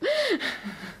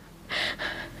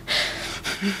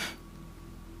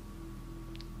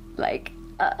 Like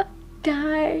a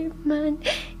diamond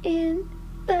in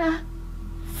the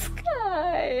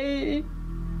sky.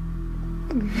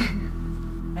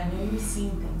 I know you're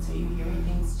seeing things. Are you hearing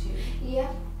things too?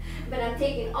 Yeah, but I'm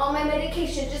taking all my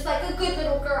medication just like a good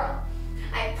little girl.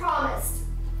 I promised.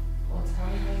 Well, tell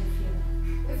me how you feel.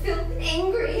 I feel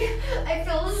angry. I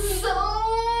feel so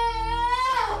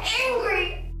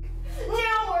angry.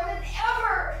 Now more than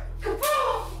ever.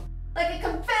 Kaboom! Like a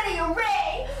confetti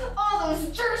array. All those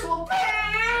jerks will pay.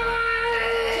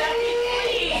 Jackie,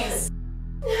 please!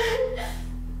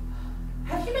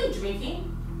 Have you been drinking?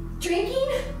 Drinking?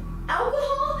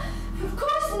 Alcohol? Of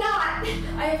course not.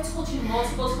 I have told you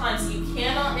multiple times you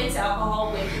cannot mix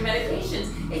alcohol with your medications.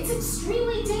 It's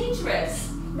extremely dangerous.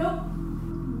 Nope.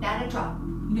 Not a drop.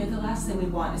 You know, the last thing we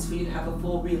want is for you to have a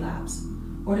full relapse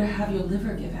or to have your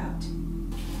liver give out.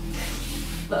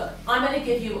 Look, I'm going to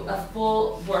give you a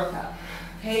full workup,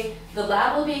 okay? The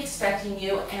lab will be expecting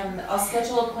you, and I'll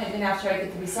schedule an appointment after I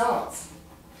get the results.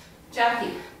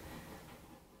 Jackie,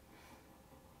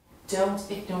 don't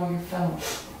ignore your phone.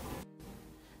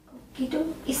 Okey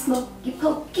dokey, smoky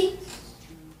pokey.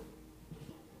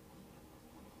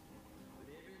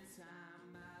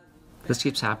 This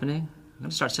keeps happening. I'm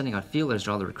gonna start sending out feelers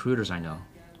to all the recruiters I know.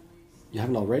 You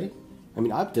haven't already? I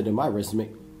mean, I updated my resume.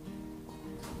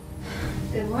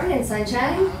 Good morning,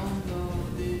 sunshine.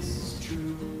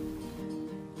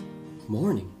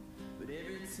 Morning.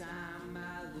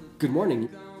 Good morning.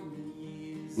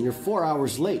 And you're 4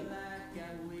 hours late.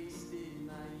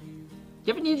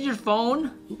 You ever needed your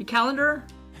phone? Your calendar?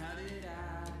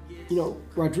 You know,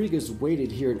 Rodriguez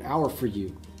waited here an hour for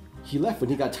you. He left when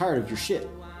he got tired of your shit.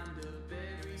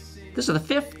 This is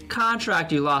the 5th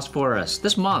contract you lost for us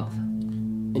this month.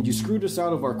 And you screwed us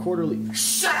out of our quarterly...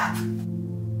 Shut up!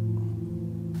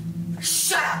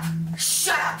 Shut up!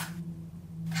 Shut up!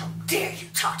 How dare you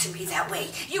talk to me that way?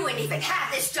 You wouldn't even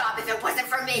have this job if it wasn't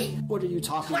for me! What are you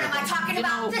talking about? about? What am I talking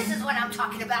about? This is what I'm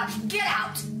talking about. Get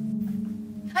out!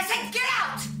 I said get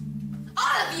out!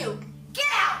 All of you!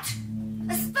 Get out!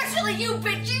 Especially you,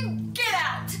 bitch! You get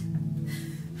out!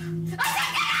 I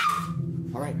said get out!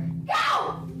 All right. Go!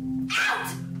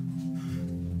 Out!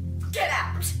 Get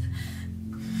out!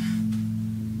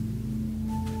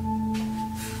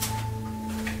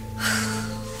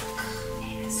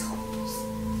 Assholes.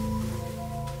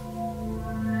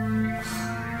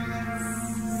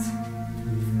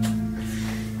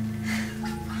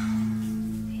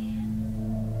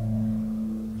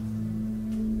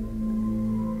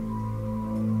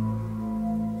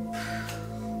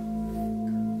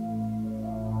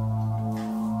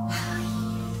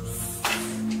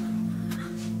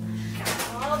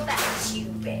 All about you,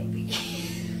 baby.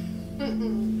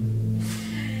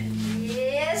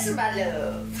 Yes, my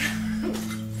love.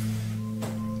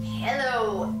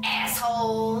 Hello,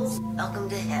 assholes. Welcome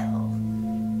to hell.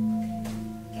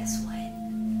 Guess what?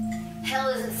 Hell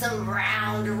isn't some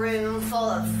round room full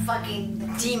of fucking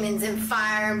demons and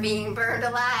fire and being burned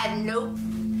alive. Nope.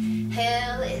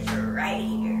 Hell is right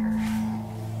here.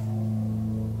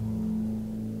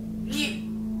 You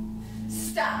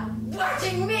stop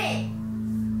watching me!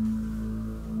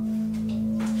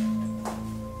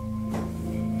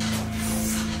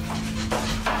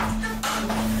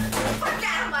 Fuck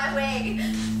out of my way!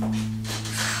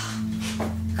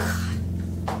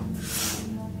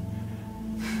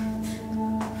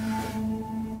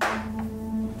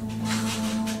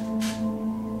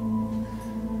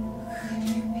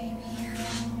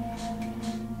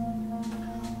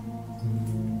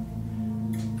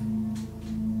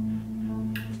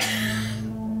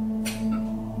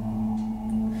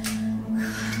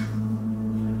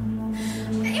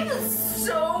 I was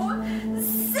so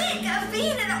sick of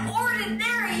being an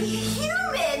ordinary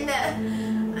human.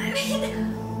 I mean,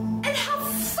 and how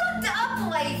fucked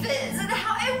up life is, and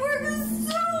how I work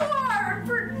so hard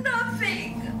for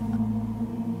nothing.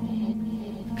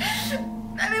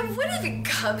 I mean, what even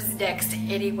comes next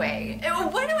anyway? And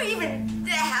why do I even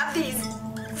have these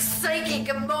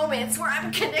psychic moments where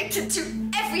I'm connected to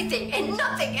everything and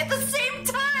nothing at the same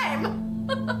time?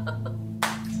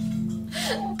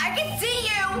 I can see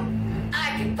you!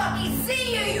 I can fucking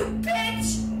see you, you bitch!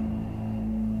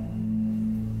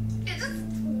 Just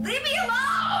leave me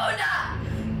alone!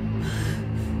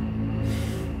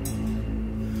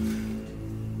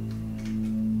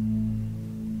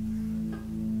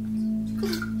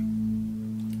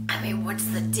 I mean, what's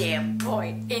the damn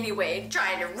point anyway,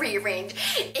 trying to rearrange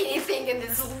anything in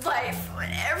this life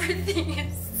when everything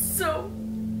is so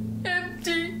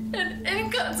empty and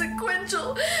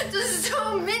inconsequential to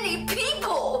so many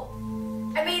people?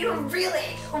 I mean,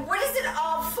 really, what is it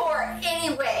all for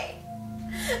anyway?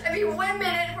 I mean, one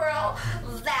minute we're all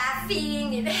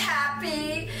laughing and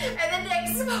happy, and the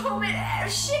next moment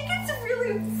shit gets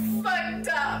really fucked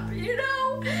up, you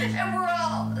know? And we're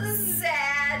all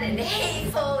sad and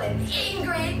hateful and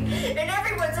angry, and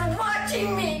everyone's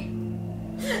watching me.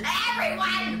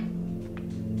 Everyone!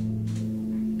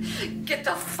 Get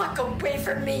the fuck away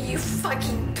from me, you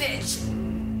fucking bitch!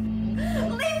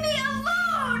 Leave me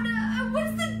alone!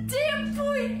 What's the damn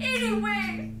point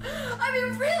anyway? I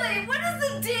mean, really, what is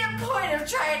the damn point of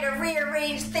trying to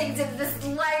rearrange things in this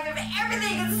life if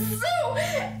everything is so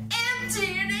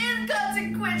empty and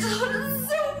inconsequential to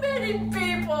so many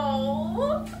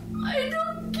people? I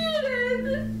don't get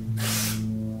it.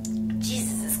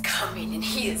 Jesus is coming and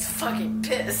he is fucking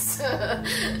pissed.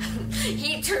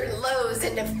 He turned loaves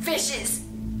into fishes.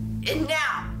 And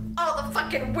now, all the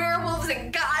fucking werewolves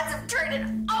and gods have turned it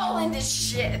all into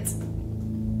shit.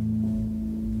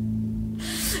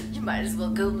 You might as well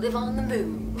go live on the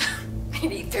moon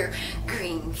beneath their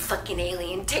green fucking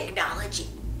alien technology.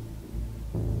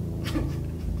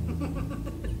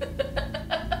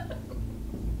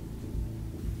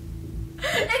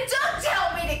 And don't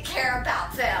tell me to care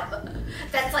about them.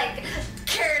 That's like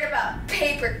caring about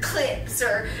paper clips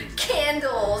or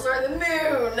candles or the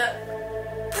moon.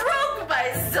 Broke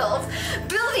myself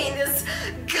building this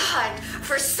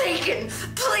god-forsaken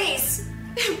place.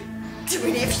 Do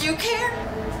any of you care?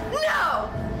 No,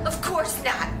 of course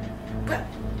not. Well,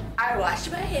 I wash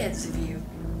my hands of you.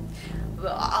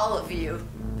 Well, all of you.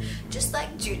 Just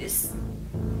like Judas.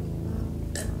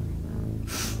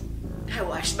 I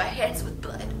wash my hands with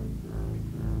blood.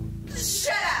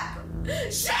 Shut up!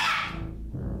 Shut up!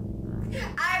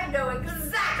 I know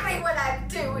exactly what I'm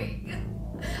doing.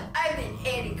 I'm an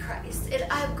Antichrist, and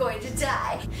I'm going to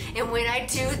die. And when I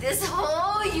do, this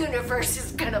whole universe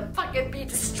is gonna fucking be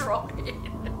destroyed.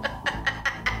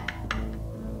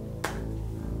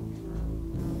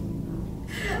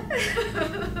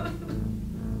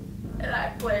 And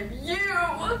I blame you.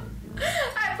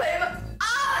 I blame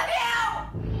all of you.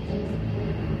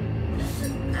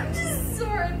 I'm just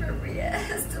sorry Maria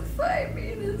has to find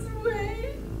me this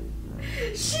way.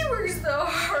 She works the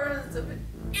hardest of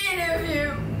any of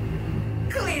you.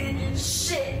 Cleaning your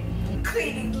shit.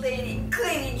 Cleaning lady.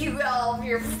 Cleaning you all of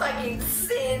your fucking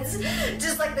sins.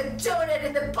 Just like the donut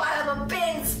in the bottom of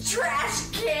Ben's trash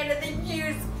can and the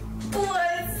used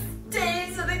blood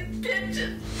stains in the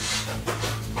kitchen.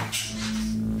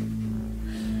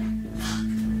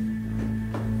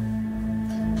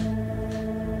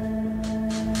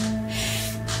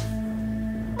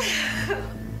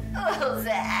 Those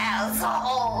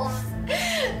assholes.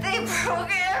 They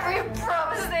broke every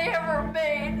promise they ever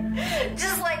made.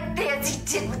 Just like Nancy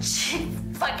did when she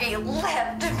fucking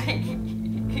left me.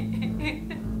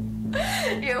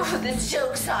 You know, the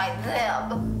joke's on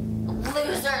them.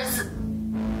 Losers.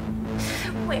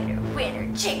 Winner, winner,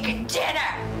 chicken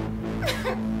dinner.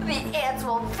 The ants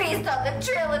will feast on the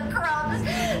trail of crumbs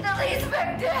that leads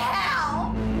back to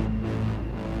hell.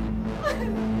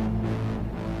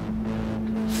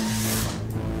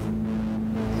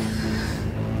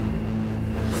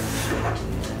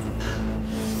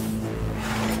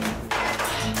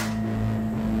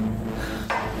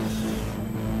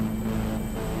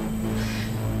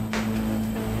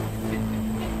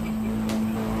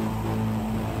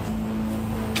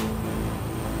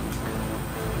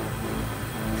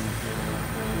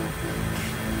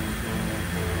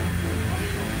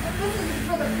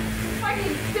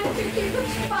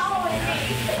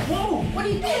 Whoa! What do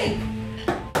you think?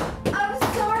 I'm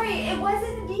sorry, it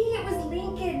wasn't me, it was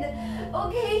Lincoln.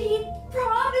 Okay, he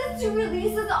promised to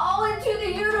release us all into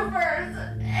the universe.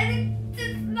 And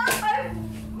it's not my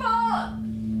fault.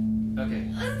 Okay.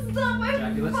 It's not my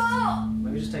Jackie, fault.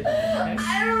 let me just take a look, okay?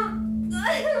 I don't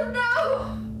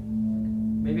know.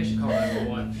 Maybe I should call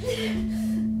 911.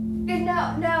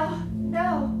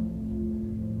 No.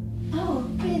 Oh,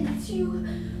 Ben, it's you.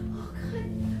 Oh, God.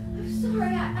 I'm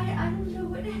sorry. I don't know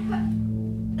what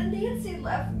happened. Nancy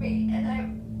left me, and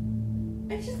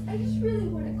I just really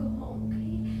want to go home,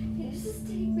 okay? Can you just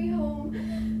take me home?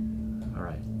 All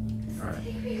right.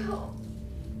 Take me home.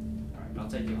 All right, I'll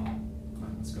take you home. Come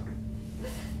on, let's go.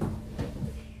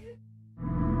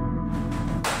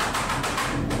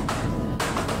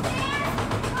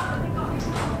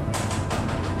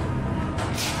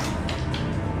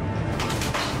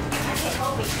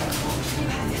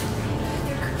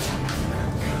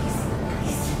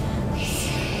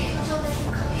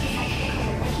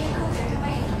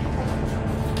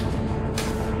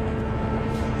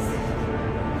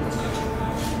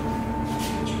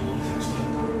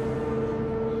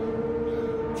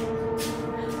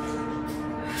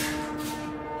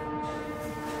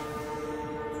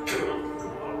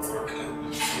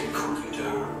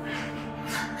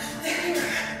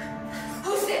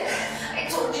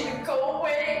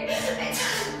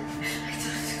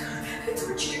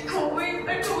 told you to go away.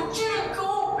 I told you to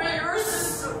go, Mayor. This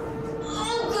is so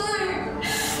ugly.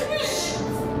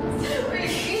 I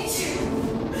hate you.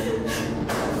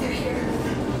 They're here.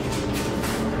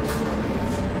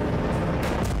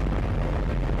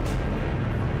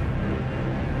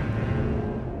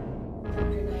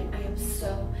 Dr. Knight, I am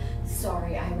so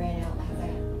sorry I ran out like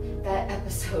that. That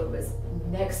episode was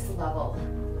next level.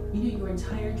 You know your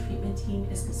entire treatment team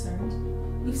is concerned.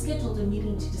 We've scheduled a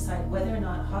meeting to decide whether or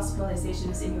not hospitalization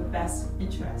is in your best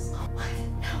interest. What?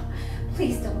 No.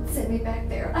 Please don't send me back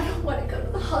there. I don't want to go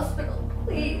to the hospital.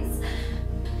 Please.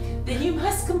 Then you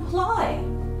must comply.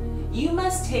 You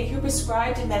must take your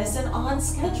prescribed medicine on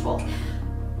schedule.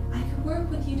 I can work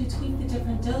with you to tweak the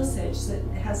different dosage that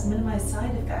has minimized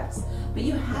side effects, but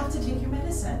you have to take your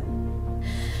medicine.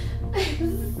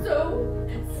 I'm so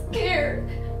scared.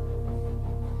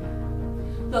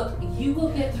 Look, you will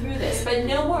get through this, but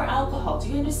no more alcohol. Do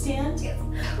you understand? Yes,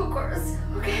 of course.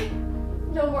 Okay.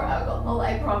 No more alcohol,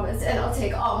 I promise, and I'll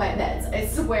take all my meds. I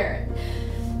swear it.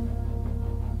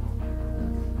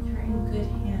 You're in good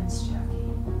hands, Jackie.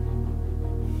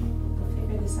 We'll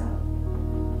figure this out.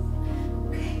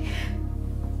 Okay.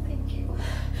 Thank you.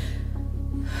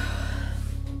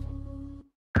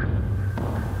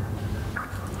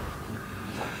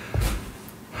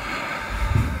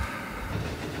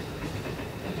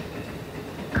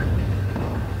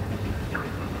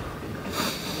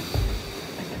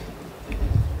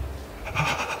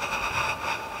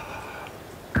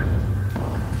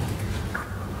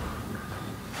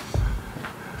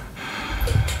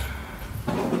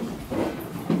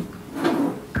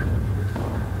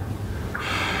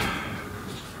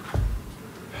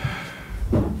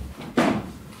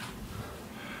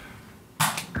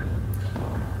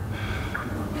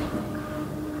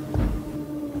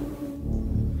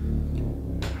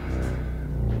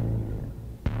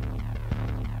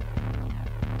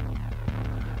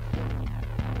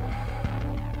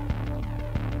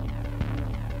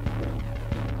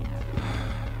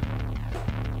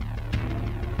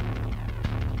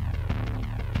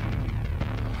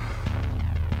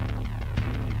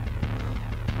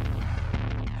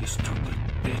 You stupid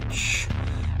bitch.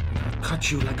 I'm gonna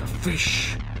cut you like a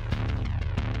fish.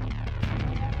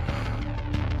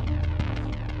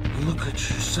 Look at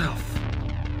yourself.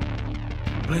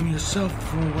 Blame yourself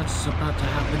for what's about to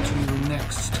happen to you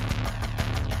next.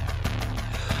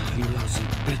 You lousy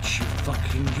bitch, you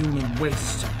fucking human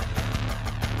waste.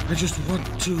 I just want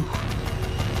to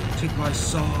take my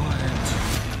saw and...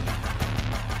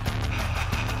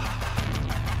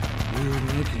 You're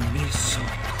making me so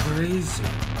crazy.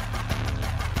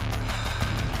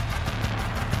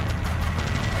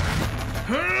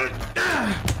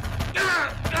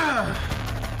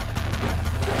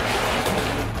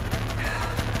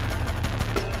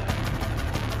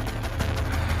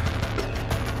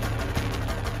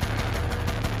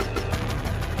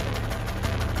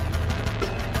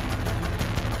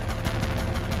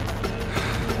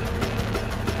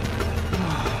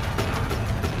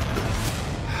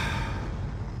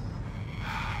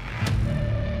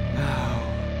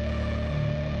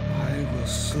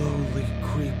 Slowly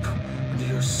creep under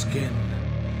your skin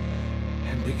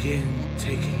and begin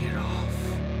taking it off,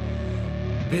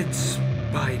 bits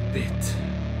by bit,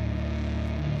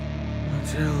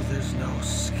 until there's no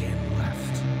skin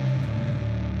left.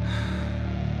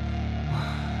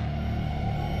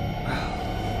 Well,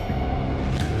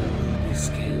 there will be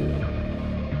skin,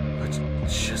 but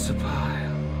just a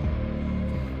pile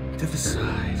to the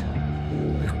side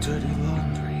like dirty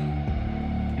laundry.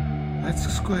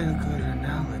 That's quite a good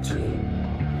analogy.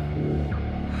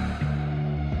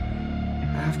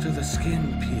 After the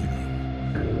skin peeling,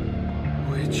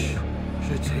 which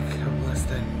should take less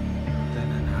than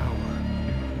an hour,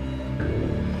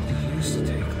 it used to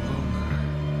take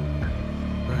longer,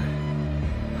 but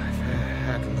I've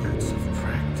had loads of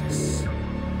practice.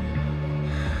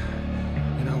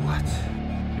 You know what?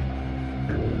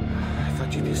 I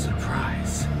thought you'd be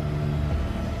surprised.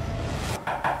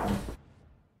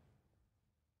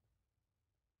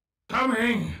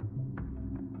 Coming!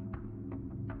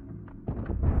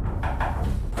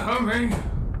 Coming!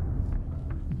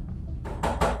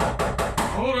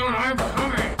 Hold on, I'm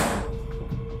coming!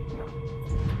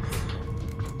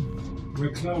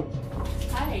 We're closed.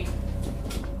 Hi.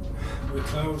 We're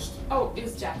closed. Oh,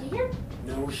 is Jackie here?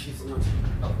 No, she's not.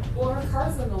 Oh, well, her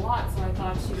car's in the lot, so I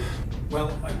thought she would...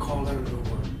 Well, I called her no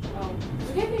one. Oh,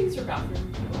 okay, maybe use your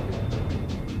bathroom.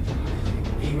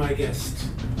 Be my guest.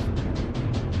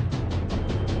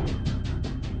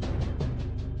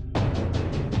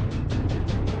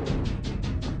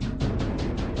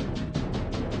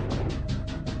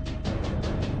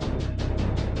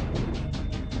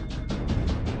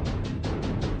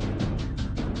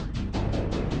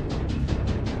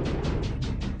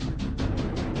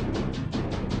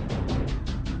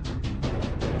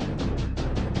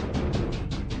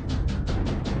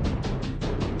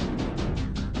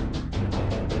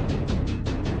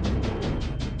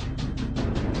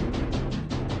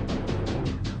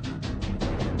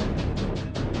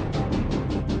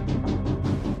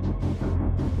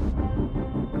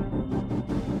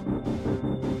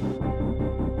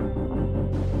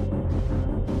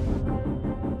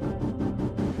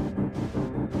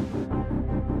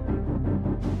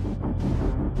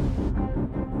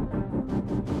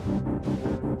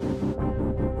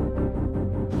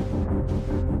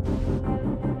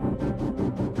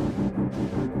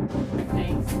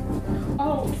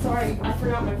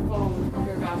 forgot my phone. I'll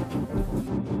be right back.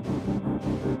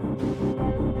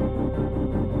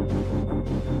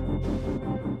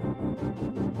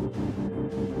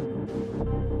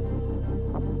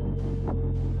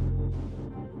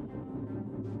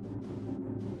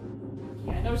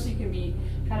 Yeah, I know she can be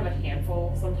kind of a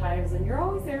handful sometimes, and you're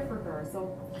always there for her.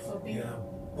 So be. Yeah,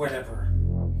 whatever.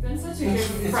 You've been such a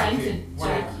good friend to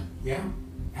Jackie. Yeah?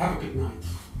 Have a good night.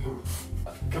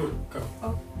 Come on, go.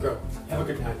 Oh. Go. Have a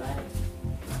good night.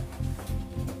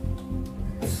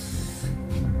 You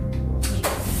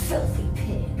filthy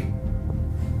pig.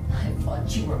 I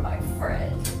thought you were my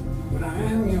friend. But I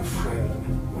am your friend.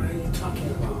 What are you talking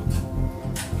about?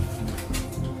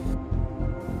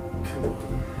 Come on.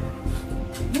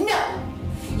 No!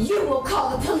 You will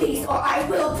call the police or I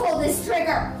will pull this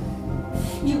trigger!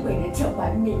 You wait until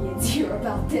my minions hear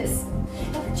about this.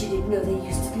 But you didn't know they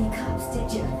used to be cops,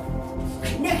 did you?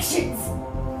 Connections!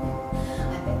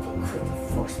 I bet they quit the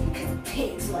force because of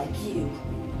pigs like you.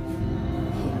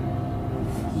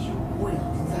 You will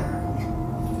learn.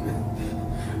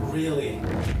 Really?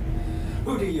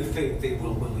 Who do you think they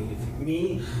will believe?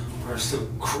 Me or some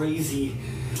crazy,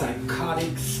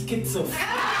 psychotic schizophrenic?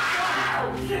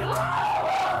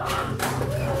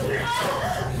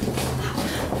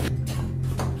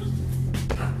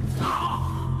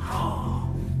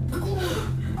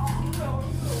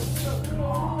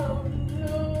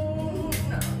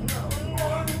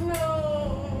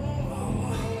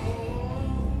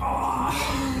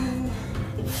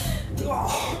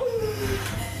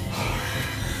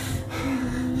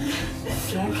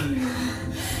 Jackie,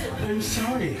 I'm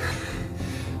sorry.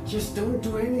 Just don't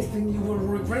do anything you will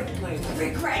regret later.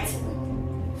 Regret?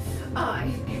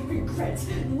 I regret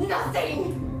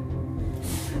nothing!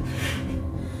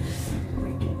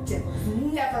 Wicked devils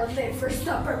never live for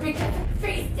supper because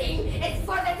feasting is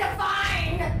for the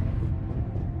divine!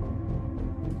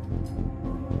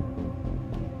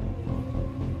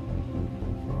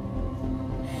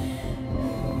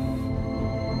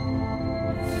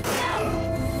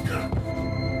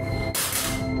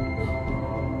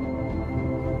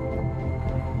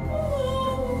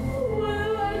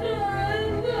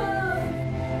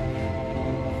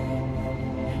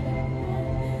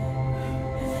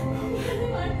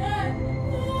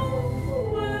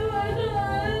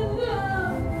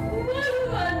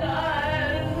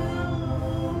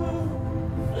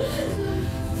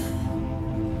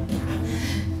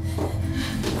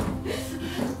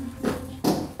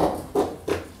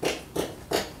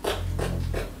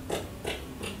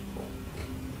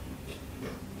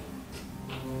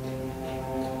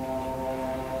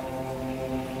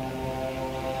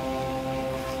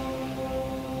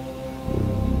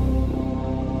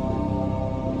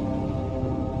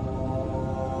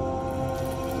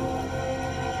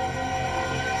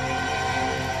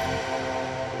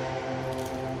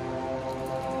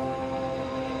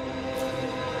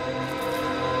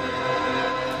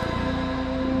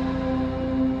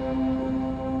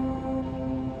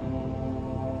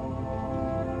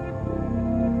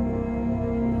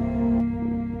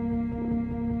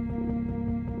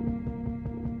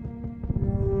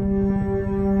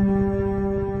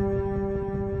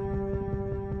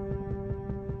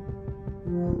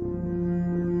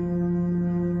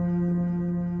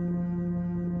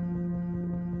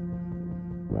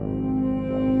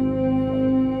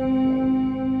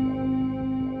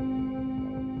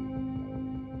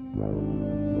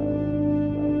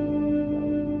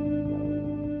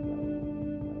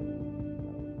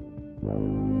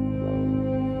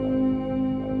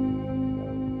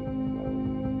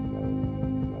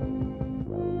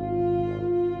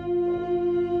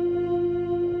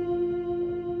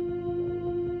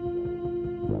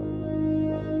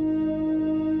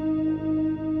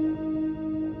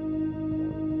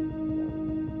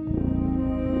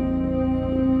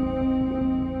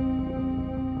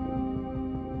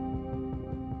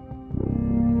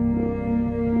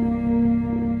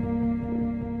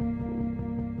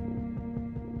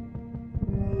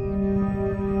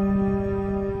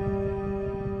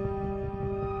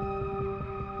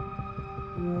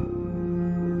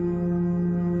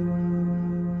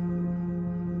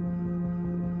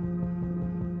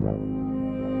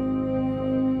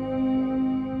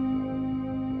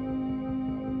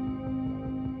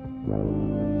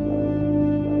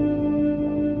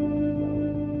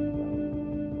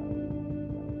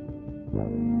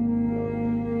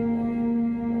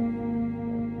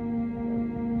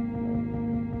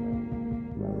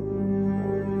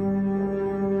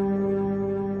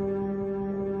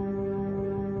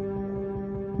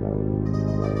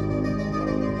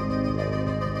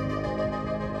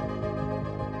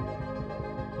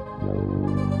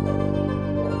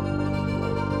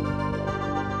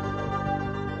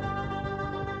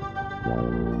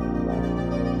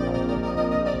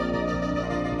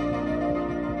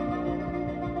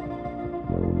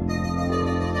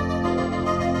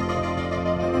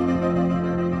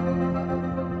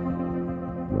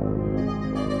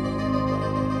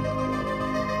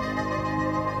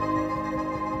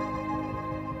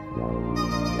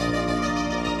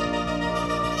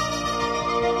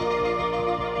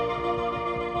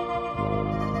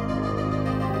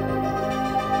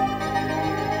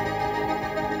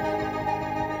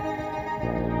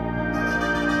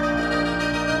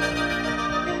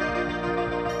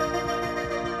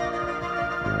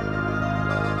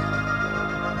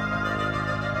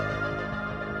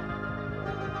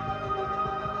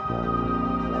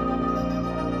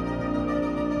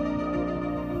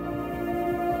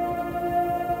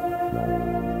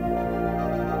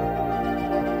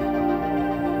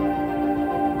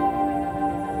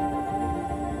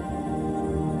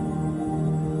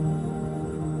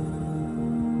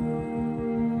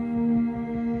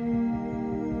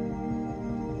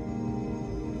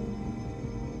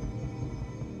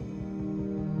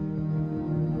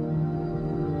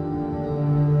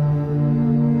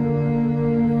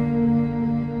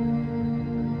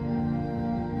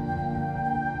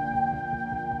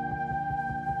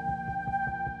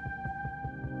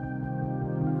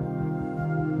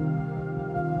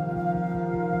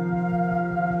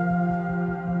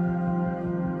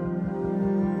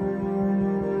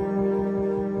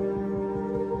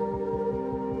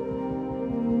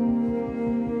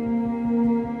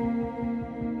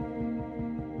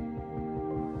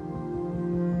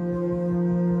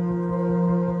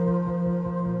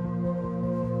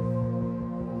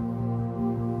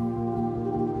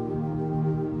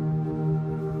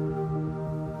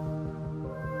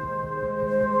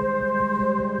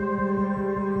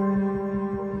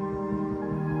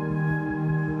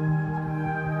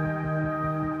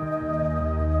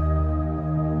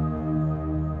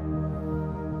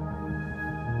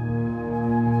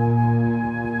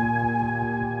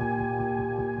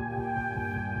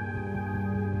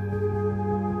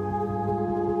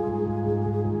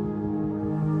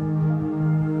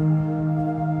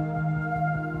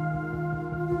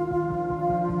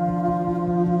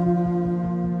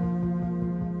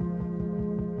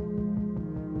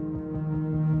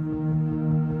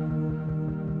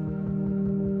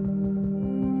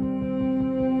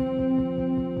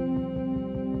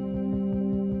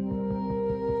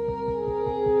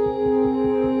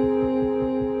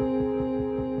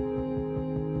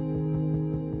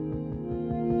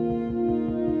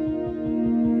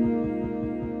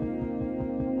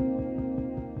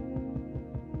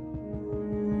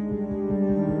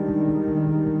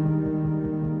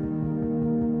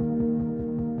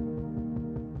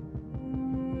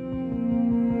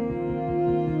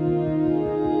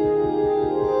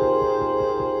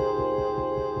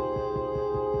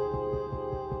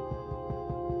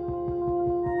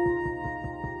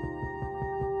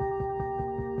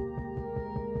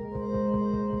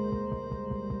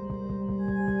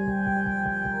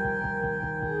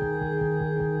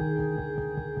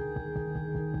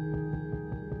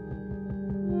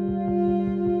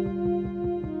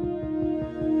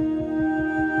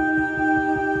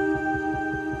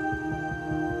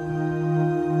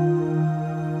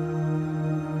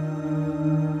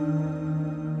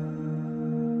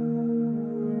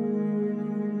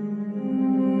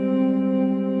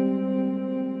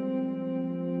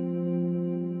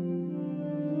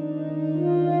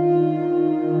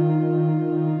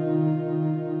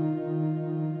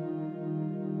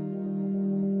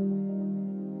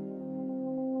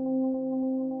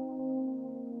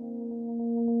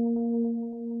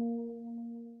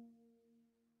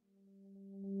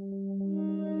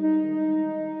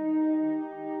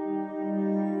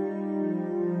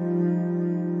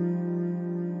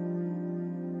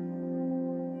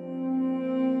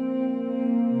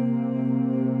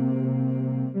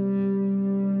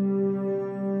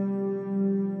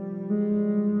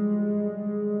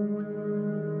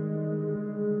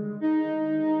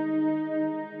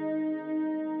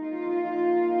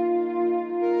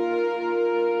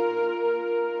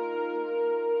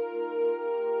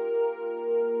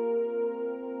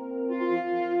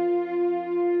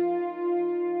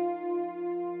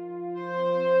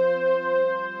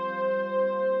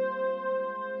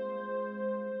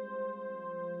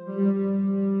 Mm-hmm.